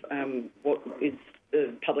architect of what is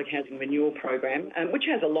the Public Housing Renewal Program, which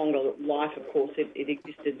has a longer life, of course. It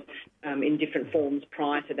existed in different forms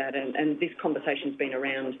prior to that, and this conversation's been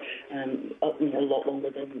around a lot longer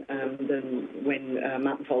than when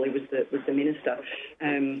Martin Foley was the minister.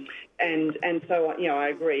 And so, I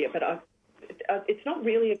agree. But it's not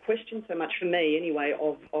really a question so much for me, anyway,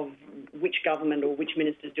 of which government or which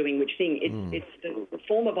minister's doing which thing. It's the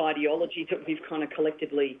form of ideology that we've kind of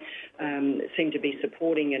collectively seem to be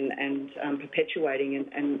supporting and perpetuating,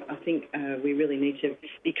 and I think we really need to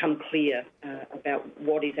become clear about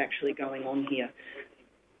what is actually going on here.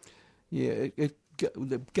 Yeah,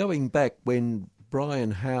 going back when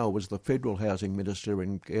Brian Howe was the Federal Housing Minister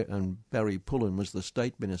and Barry Pullen was the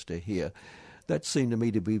State Minister here, that seemed to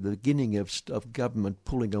me to be the beginning of government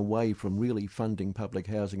pulling away from really funding public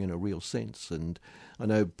housing in a real sense. And I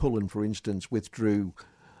know Pullen, for instance, withdrew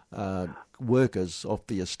workers off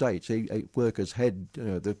the estates. Workers had,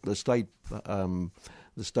 the state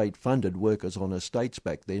funded workers on estates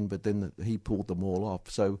back then, but then he pulled them all off.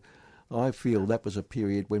 So I feel that was a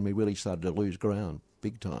period when we really started to lose ground,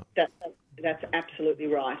 big time. That's absolutely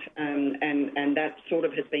right, and that sort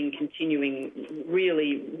of has been continuing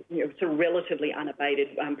really, sort of relatively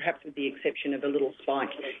unabated, perhaps with the exception of a little spike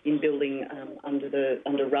in building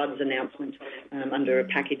under Rudd's announcement, under a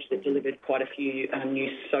package that delivered quite a few new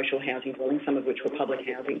social housing dwellings, some of which were public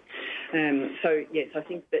housing. So yes, I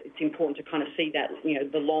think that it's important to kind of see that,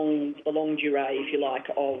 the long durée, if you like,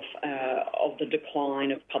 of the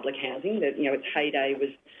decline of public housing. That its heyday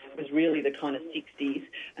was really the kind of 60s,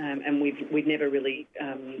 and we've never really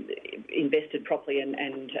invested properly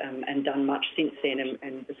and done much since then,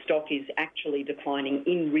 and the stock is actually declining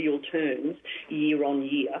in real terms year on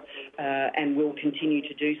year, and will continue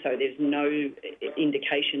to do so. There's no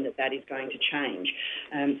indication that is going to change.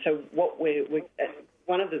 So what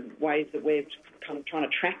one of the ways that we're kind of trying to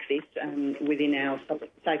track this within our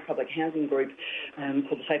Safe Public Housing group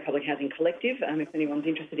called the Safe Public Housing Collective, if anyone's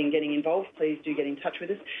interested in getting involved, please do get in touch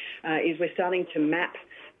with us, is we're starting to map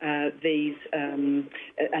these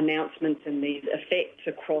announcements and these effects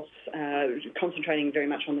across, concentrating very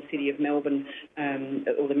much on the city of Melbourne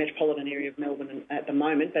or the metropolitan area of Melbourne at the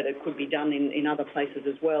moment, but it could be done in other places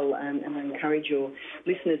as well. And I encourage your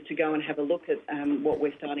listeners to go and have a look at what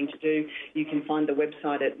we're starting to do. You can find the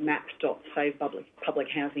website at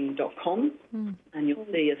map.savepublichousing.com, and you'll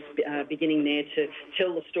see us beginning there to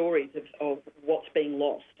tell the stories of what's being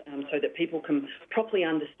lost, so that people can properly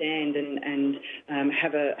understand and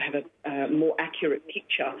have a more accurate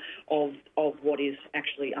picture of what is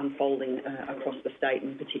actually unfolding across the state,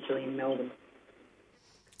 and particularly in Melbourne.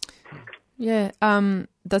 Yeah,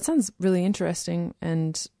 that sounds really interesting,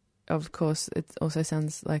 and of course it also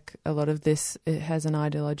sounds like a lot of this, it has an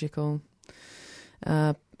ideological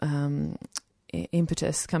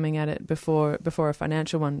impetus coming at it before a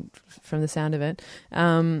financial one, from the sound of it.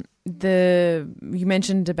 You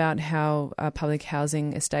mentioned about how public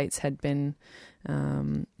housing estates had been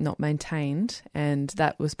not maintained, and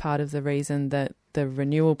that was part of the reason that the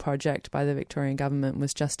renewal project by the Victorian government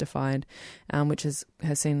was justified, which has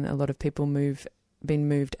seen a lot of people been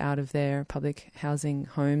moved out of their public housing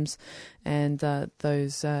homes, and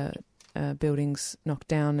those buildings knocked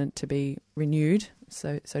down and to be renewed,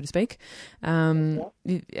 so to speak.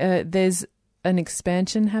 There's an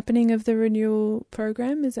expansion happening of the renewal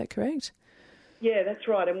program, is that correct? Yeah, that's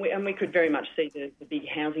right, and we could very much see the big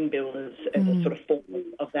housing builders as a sort of form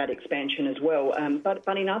of that expansion as well.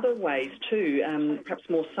 But in other ways too, perhaps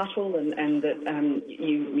more subtle, and that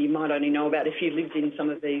you might only know about if you lived in some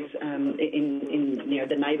of these in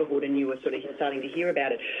the neighbourhood and you were sort of starting to hear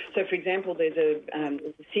about it. So, for example, there's a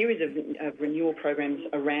series of renewal programs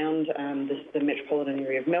around the metropolitan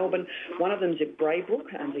area of Melbourne. One of them is at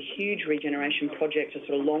Braybrook, a huge regeneration project, a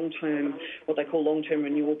sort of long-term, what they call long-term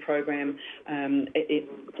renewal program. It's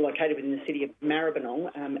located within the city of Maribyrnong,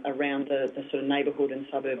 around the sort of neighbourhood and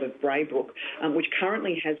suburb of Braybrook, which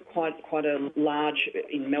currently has quite a large,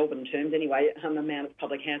 in Melbourne terms anyway, amount of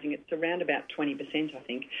public housing. It's around about 20%, I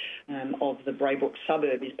think, of the Braybrook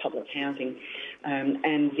suburb is public housing,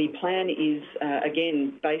 and the plan is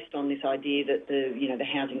again based on this idea that the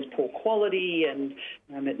housing is poor quality and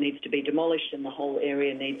it needs to be demolished, and the whole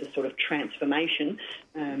area needs a sort of transformation.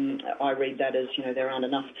 I read that as there aren't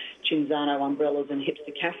enough Cinzano umbrellas and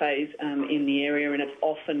hipster cafes in the area, and it's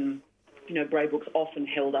often, Braybrook's often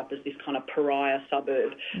held up as this kind of pariah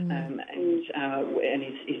suburb, and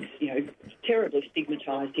is terribly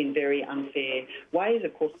stigmatised in very unfair ways.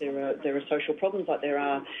 Of course, there are social problems like there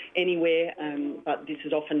are anywhere, but this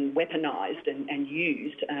is often weaponised and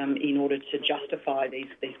used in order to justify these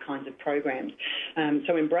kinds of programs.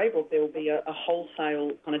 So in Braybrook, there will be a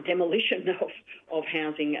wholesale kind of demolition of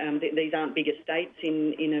housing. These aren't big estates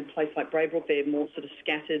in a place like Braybrook. They're more sort of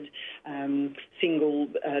scattered single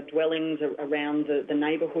dwellings around the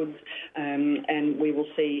neighbourhoods, and we will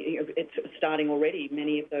see it's starting already.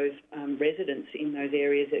 Many of those residents in those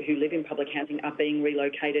areas who live in public housing are being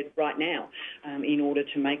relocated right now in order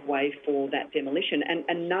to make way for that demolition,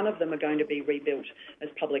 and none of them are going to be rebuilt as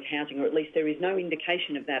public housing, or at least there is no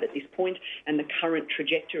indication of that at this point. And the current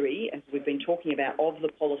trajectory, as we've been talking about, of the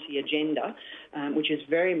policy agenda, which is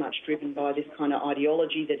very much driven by this kind of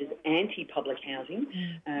ideology that is anti-public housing,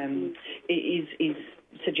 is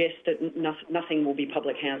suggest that nothing will be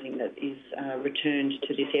public housing that is returned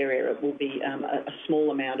to this area. It will be a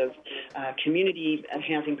small amount of community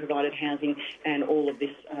housing, provided housing, and all of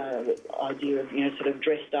this idea of sort of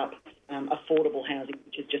dressed up affordable housing,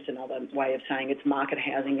 which is just another way of saying it's market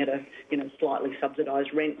housing at a slightly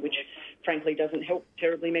subsidised rent, which frankly doesn't help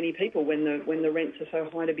terribly many people when the rents are so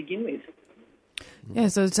high to begin with. Yeah,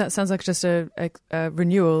 so it sounds like just a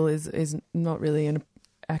renewal is not really an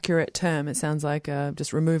accurate term. It sounds like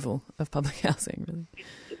just removal of public housing, really.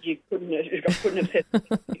 I couldn't have said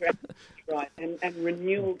that. Right. And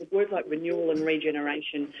renewal, words like renewal and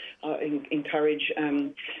regeneration encourage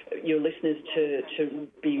your listeners to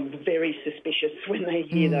be very suspicious when they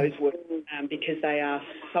hear those words because they are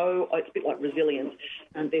so, it's a bit like resilience,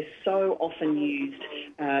 they're so often used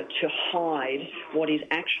to hide what is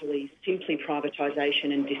actually simply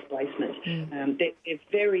privatisation and displacement. They're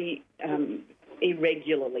very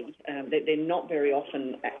irregularly. They're not very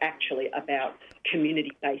often actually about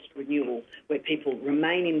community-based renewal, where people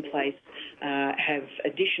remain in place, have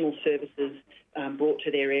additional services brought to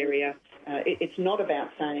their area. It's not about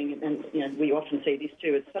saying, and we often see this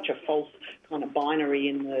too. It's such a false kind of binary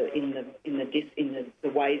in the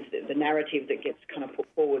ways that the narrative that gets kind of put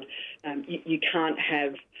forward. You can't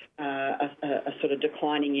have a sort of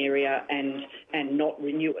declining area and not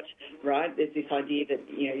renew it, right? There's this idea that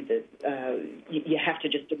you have to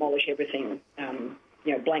just demolish everything,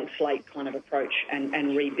 blank slate kind of approach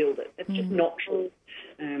and rebuild it. It's just not true.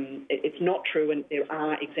 It's not true, and there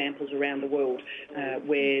are examples around the world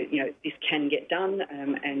where this can get done,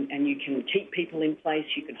 and you can keep people in place.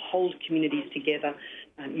 You can hold communities together.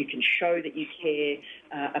 You can show that you care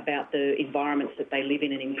about the environments that they live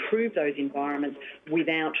in and improve those environments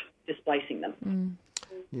without displacing them.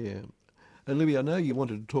 Yeah. And Libby, I know you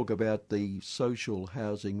wanted to talk about the social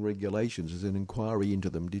housing regulations as an inquiry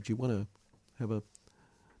into them. Did you want to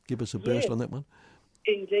give us a burst on that one?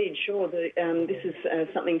 Indeed, sure. This is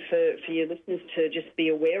something for your listeners to just be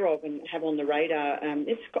aware of and have on the radar.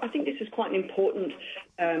 I think this is quite an important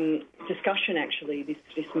discussion, actually,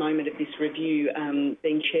 this moment of this review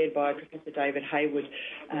being chaired by Professor David Hayward,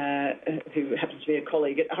 who happens to be a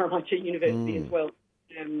colleague at RMIT University as well.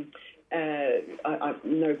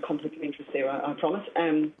 No conflict of interest there, I promise,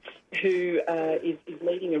 who is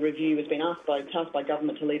leading a review, has been tasked by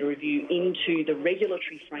government to lead a review into the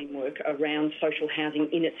regulatory framework around social housing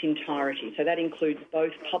in its entirety. So that includes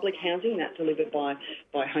both public housing, that's delivered by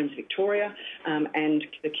Homes Victoria, and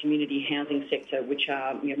the community housing sector, which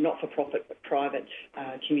are not-for-profit but private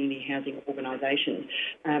community housing organisations.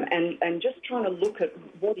 And just trying to look at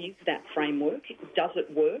what is that framework? Does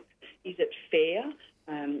it work? Is it fair?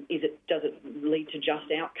 Does it lead to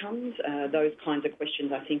just outcomes? Those kinds of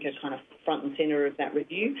questions, I think, are kind of front and centre of that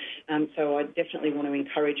review. So I definitely want to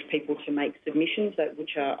encourage people to make submissions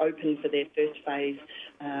which are open for their first phase,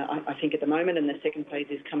 I think, at the moment, and the second phase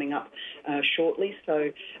is coming up shortly.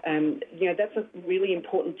 So, that's a really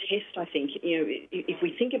important test, I think. If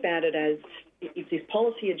we think about it as if this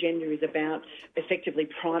policy agenda is about effectively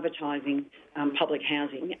privatising public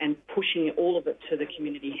housing and pushing all of it to the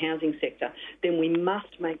community housing sector, then we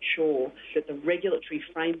must make sure that the regulatory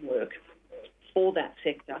framework for that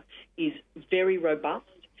sector is very robust,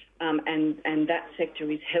 and that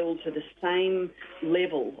sector is held to the same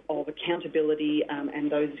level of accountability,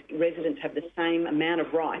 and those residents have the same amount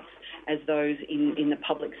of rights as those in the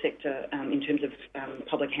public sector in terms of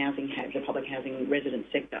public housing, the public housing resident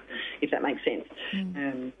sector, if that makes sense.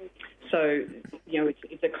 So,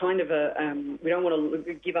 it's a kind of we don't want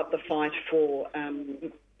to give up the fight for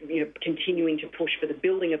continuing to push for the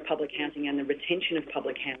building of public housing and the retention of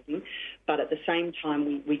public housing, but at the same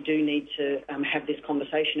time we do need to have this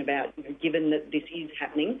conversation about, given that this is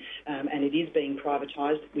happening and it is being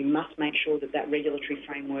privatised, we must make sure that regulatory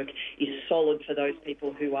framework is solid for those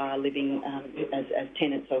people who are living as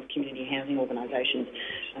tenants of community housing organisations.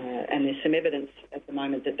 And there's some evidence at the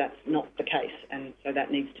moment that that's not the case, and so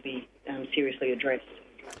that needs to be seriously addressed.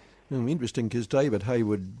 Interesting, because David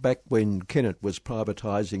Hayward, back when Kennett was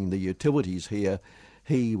privatising the utilities here,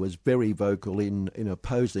 he was very vocal in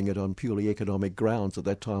opposing it on purely economic grounds at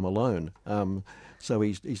that time alone. So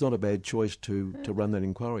he's not a bad choice to run that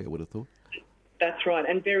inquiry, I would have thought. That's right,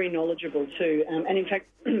 and very knowledgeable too. And in fact,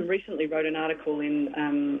 recently wrote an article in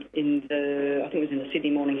the, I think it was in the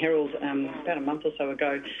Sydney Morning Herald about a month or so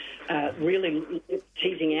ago, really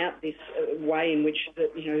teasing out this way in which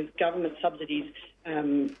government subsidies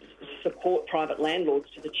support private landlords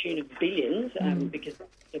to the tune of billions, because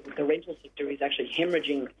the rental sector is actually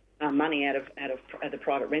hemorrhaging money out of the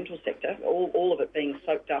private rental sector. All of it being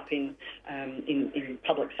soaked up in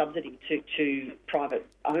public subsidy to private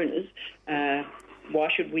owners. why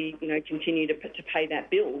should we, continue to pay that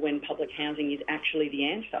bill when public housing is actually the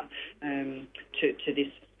answer to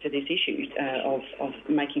this issue of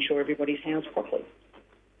making sure everybody's housed properly?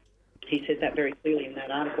 He says that very clearly in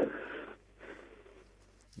that article.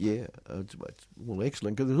 Yeah, well,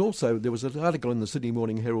 excellent. Because there was an article in the Sydney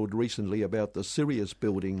Morning Herald recently about the Sirius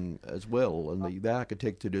building as well, and the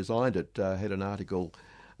architect who designed it had an article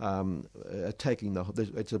attacking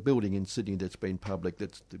it's a building in Sydney that's been public,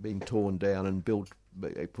 that's been torn down and built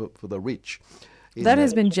for the rich. That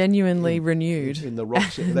has been genuinely renewed in the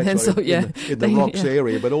Rocks. In the Rocks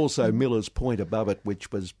area, but also Millers Point above it,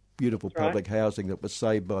 which was beautiful public housing that was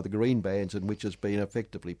saved by the green bans and which has been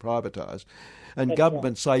effectively privatised. And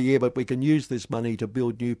governments say, but we can use this money to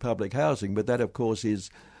build new public housing, but that, of course,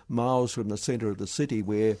 is miles from the centre of the city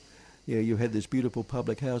where you had this beautiful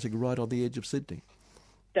public housing right on the edge of Sydney.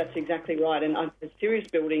 That's exactly right. And the Sirius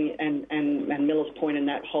building and Millers Point and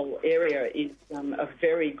that whole area is a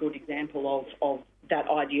very good example of that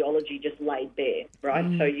ideology just laid bare, right?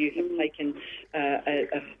 So you have taken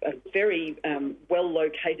a very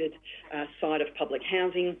well-located site of public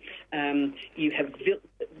housing. You have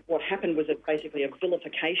what happened was basically a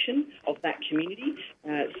vilification of that community.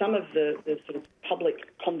 Some of the sort of public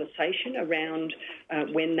conversation around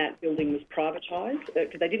when that building was privatised,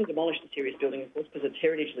 because they didn't demolish the Sirius building, of course, because it's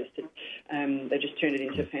heritage listed. They just turned it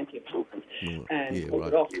into a fancy apartment and sold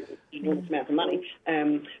it off for enormous amounts of money.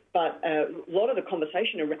 But a lot of the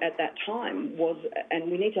conversation at that time was,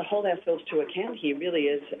 and we need to hold ourselves to account here, really,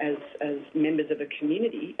 as members of a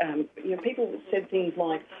community. People said things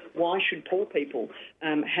like, "Why should poor people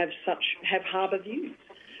have harbour views?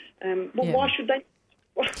 Why should they?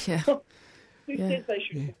 Who says they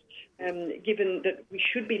should?" Given that we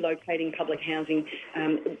should be locating public housing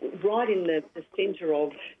right in the centre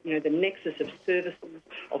of, the nexus of services,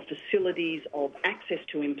 of facilities, of access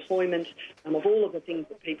to employment, of all of the things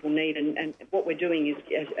that people need. And what we're doing is,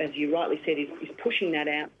 as you rightly said, is pushing that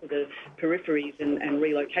out to the peripheries and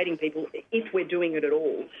relocating people, if we're doing it at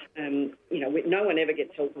all. No one ever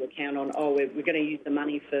gets held to account on, we're going to use the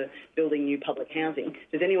money for building new public housing.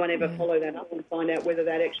 Does anyone ever follow that up and find out whether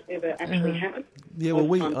that ever actually happened? Yeah,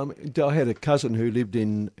 well, I had a cousin who lived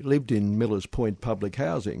in Millers Point public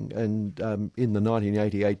housing, and in the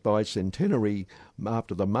 1988 bicentenary,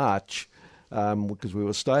 after the march, because we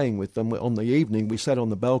were staying with them on the evening, we sat on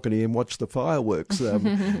the balcony and watched the fireworks. And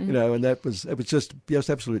it was just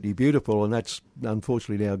absolutely beautiful, and that's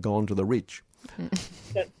unfortunately now gone to the rich.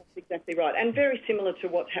 That's exactly right, and very similar to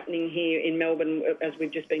what's happening here in Melbourne, as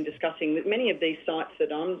we've just been discussing. That many of these sites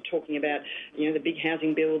that I'm talking about, the big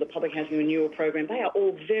housing bill, the public housing renewal program, they are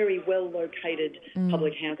all very well located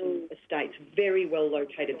public housing estates, very well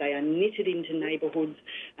located. They are knitted into neighbourhoods.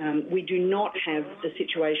 We do not have the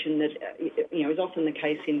situation that is often the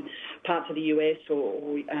case in parts of the US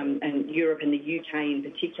and Europe and the UK in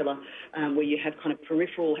particular, where you have kind of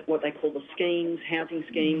peripheral, what they call the schemes, housing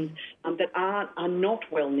schemes, that are not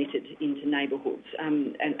well knitted into neighbourhoods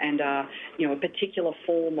and are, a particular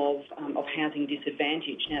form of housing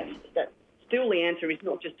disadvantage. Now, still the answer is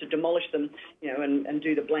not just to demolish them, and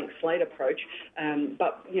do the blank slate approach,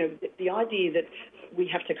 but, the idea that we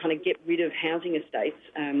have to kind of get rid of housing estates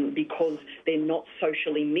because they're not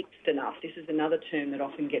socially mixed enough. This is another term that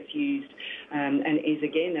often gets used and is,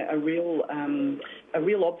 again, a real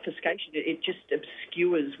obfuscation. It just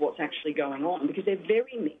obscures what's actually going on because they're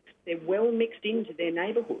very mixed. They're well mixed into their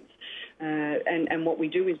neighbourhoods. And what we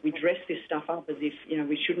do is we dress this stuff up as if,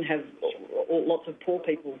 we shouldn't have lots of poor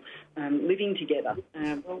people living together.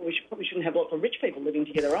 We probably shouldn't have lots of rich people living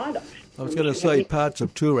together either. I was going to say parts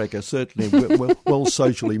of Toorak are certainly well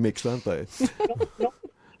socially mixed, aren't they?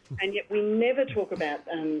 And yet we never talk about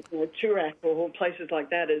Toorak or places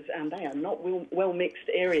like that as they are not well mixed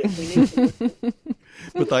areas. We need to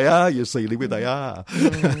but they are, you see, Libby, they are.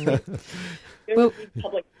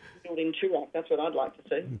 Public in Toorak, that's what I'd like to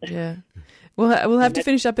see. Yeah. We'll have to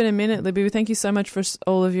finish up in a minute, Libby. Thank you so much for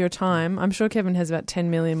all of your time. I'm sure Kevin has about 10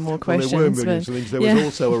 million more questions. Well, there were millions of things. There was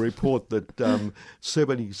also a report that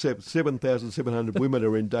 7,700 women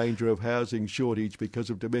are in danger of housing shortage because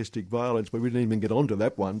of domestic violence. But we didn't even get onto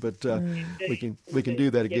that one. But we can do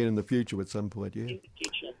that again in the future at some point. Yeah. In the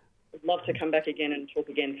future, I'd love to come back again and talk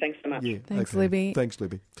again. Thanks so much. Yeah, Thanks, Libby. Thanks,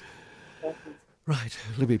 Libby. Awesome. Right,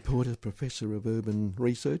 Libby Porter, Professor of Urban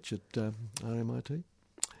Research at RMIT.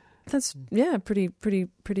 That's pretty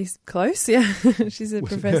close. Yeah, she's a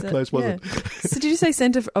professor. How close was it? So did you say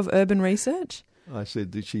Centre of Urban Research? I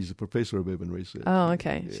said that she's a professor of urban research. Oh,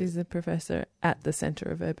 okay. Yeah. She's a professor at the Centre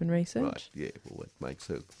of Urban Research. Right, yeah. Well, that makes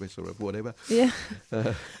her professor of whatever. Yeah.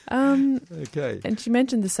 Okay. And she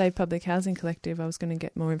mentioned the Save Public Housing Collective. I was going to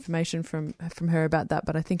get more information from her about that,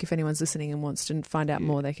 but I think if anyone's listening and wants to find out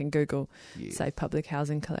more, they can Google Save Public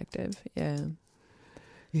Housing Collective. Yeah.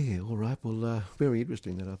 Yeah, all right. Well, very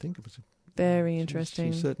interesting that I think it was. Very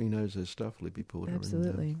interesting. She certainly knows her stuff, Libby Porter.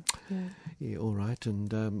 Absolutely. Yeah, all right.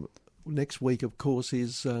 And next week, of course,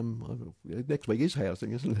 is next week is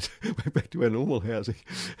housing, isn't it? We're back to our normal housing.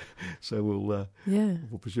 So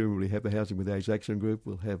we'll presumably have the Housing with Age Action Group.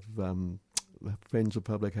 We'll have Friends of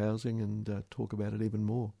Public Housing and talk about it even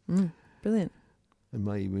more. Brilliant. And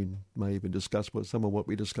may even discuss some of what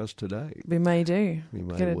we discussed today. We may do. We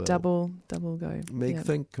may get a double go. Meg,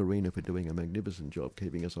 thank Karina for doing a magnificent job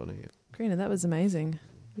keeping us on air. Karina, that was amazing.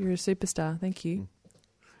 You're a superstar. Thank you.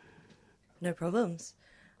 No problems.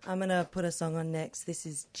 I'm going to put a song on next. This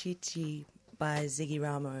is Chichi by Ziggy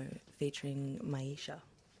Ramo featuring Maisha.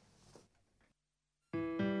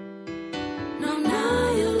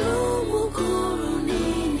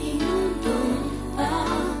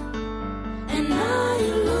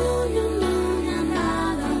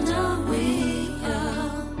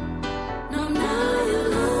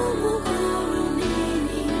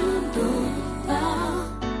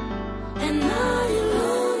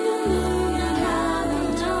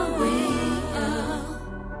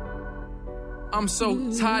 I'm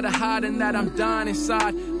so tired of hiding that I'm dying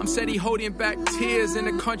inside. I'm steady holding back tears in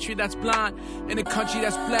a country that's blind, in a country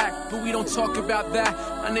that's black, but we don't talk about that.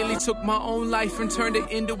 I nearly took my own life and turned it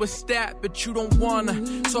into a stat, but you don't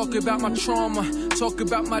wanna talk about my trauma, talk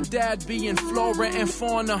about my dad being flora and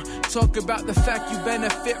fauna, talk about the fact you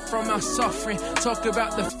benefit from our suffering, talk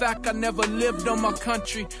about the fact I never lived on my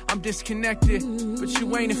country. I'm disconnected, but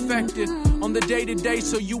you ain't affected on the day-to-day,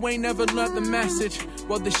 so you ain't never learned the message.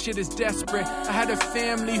 Well, this shit is desperate. I had a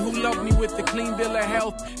family who loved me with a clean bill of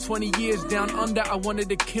health. 20 years down under, I wanted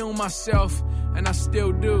to kill myself, and I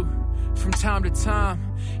still do. From time to time,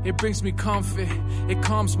 it brings me comfort, it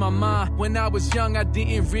calms my mind. When I was young, I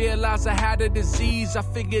didn't realize I had a disease. I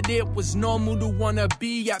figured it was normal to wanna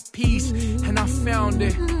be at peace, and I found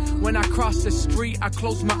it. When I crossed the street, I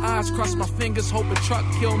closed my eyes, crossed my fingers, hope a truck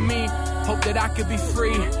killed me. Hope that I could be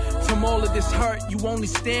free from all of this hurt. You only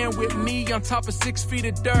stand with me on top of 6 feet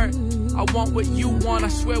of dirt. I want what you want, I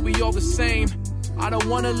swear we all the same. I don't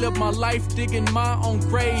wanna live my life digging my own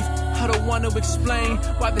grave. I don't wanna explain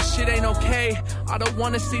why this shit ain't okay. I don't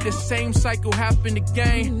wanna see the same cycle happen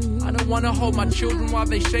again. I don't wanna hold my children while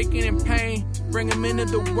they shaking in pain. Bring them into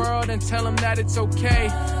the world and tell them that it's okay.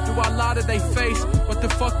 Do I lie to they face? What the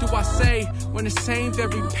fuck do I say? When the same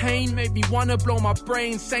very pain made me wanna blow my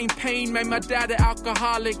brain. Same pain made my dad an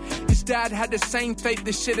alcoholic. His dad had the same fate.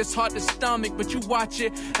 This shit is hard to stomach, but you watch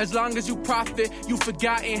it. As long as you profit, you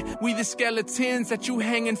forgotten. We the skeletons that you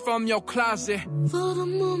hanging from your closet. For the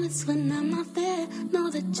moments when I'm not there, know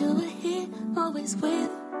that you were here, always with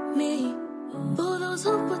me. For those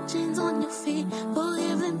who put chains on your feet,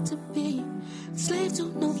 believe them to be slave to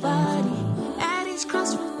nobody. At each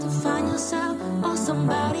crossroad to find yourself or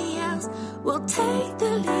somebody else will take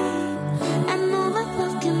the lead. And know that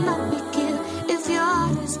love cannot be given if your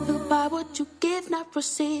heart is built by what you give, not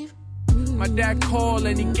receive. My dad called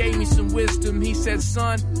and he gave me some wisdom. He said,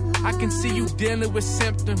 son, I can see you dealing with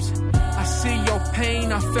symptoms. I see your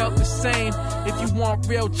pain, I felt the same. If you want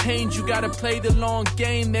real change, you gotta play the long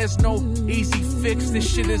game. There's no easy fix,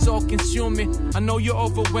 this shit is all consuming. I know you're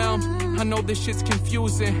overwhelmed, I know this shit's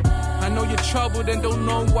confusing. I know you're troubled and don't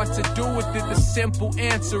know what to do with it. The simple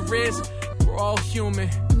answer is, we're all human.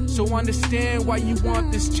 So understand why you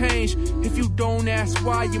want this change. If you don't ask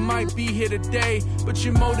why, you might be here today. But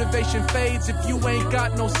your motivation fades if you ain't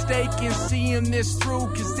got no stake in seeing this through.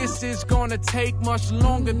 Cause this is gonna take much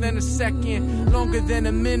longer than a second, longer than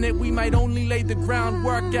a minute. We might only lay the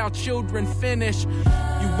groundwork, our children finish.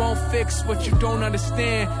 You won't fix what you don't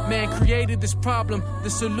understand. Man created this problem, the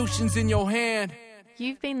solution's in your hand.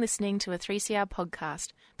 You've been listening to a 3CR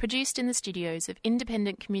podcast produced in the studios of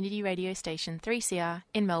independent community radio station 3CR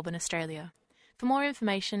in Melbourne, Australia. For more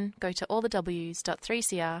information, go to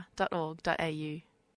allthews.3cr.org.au.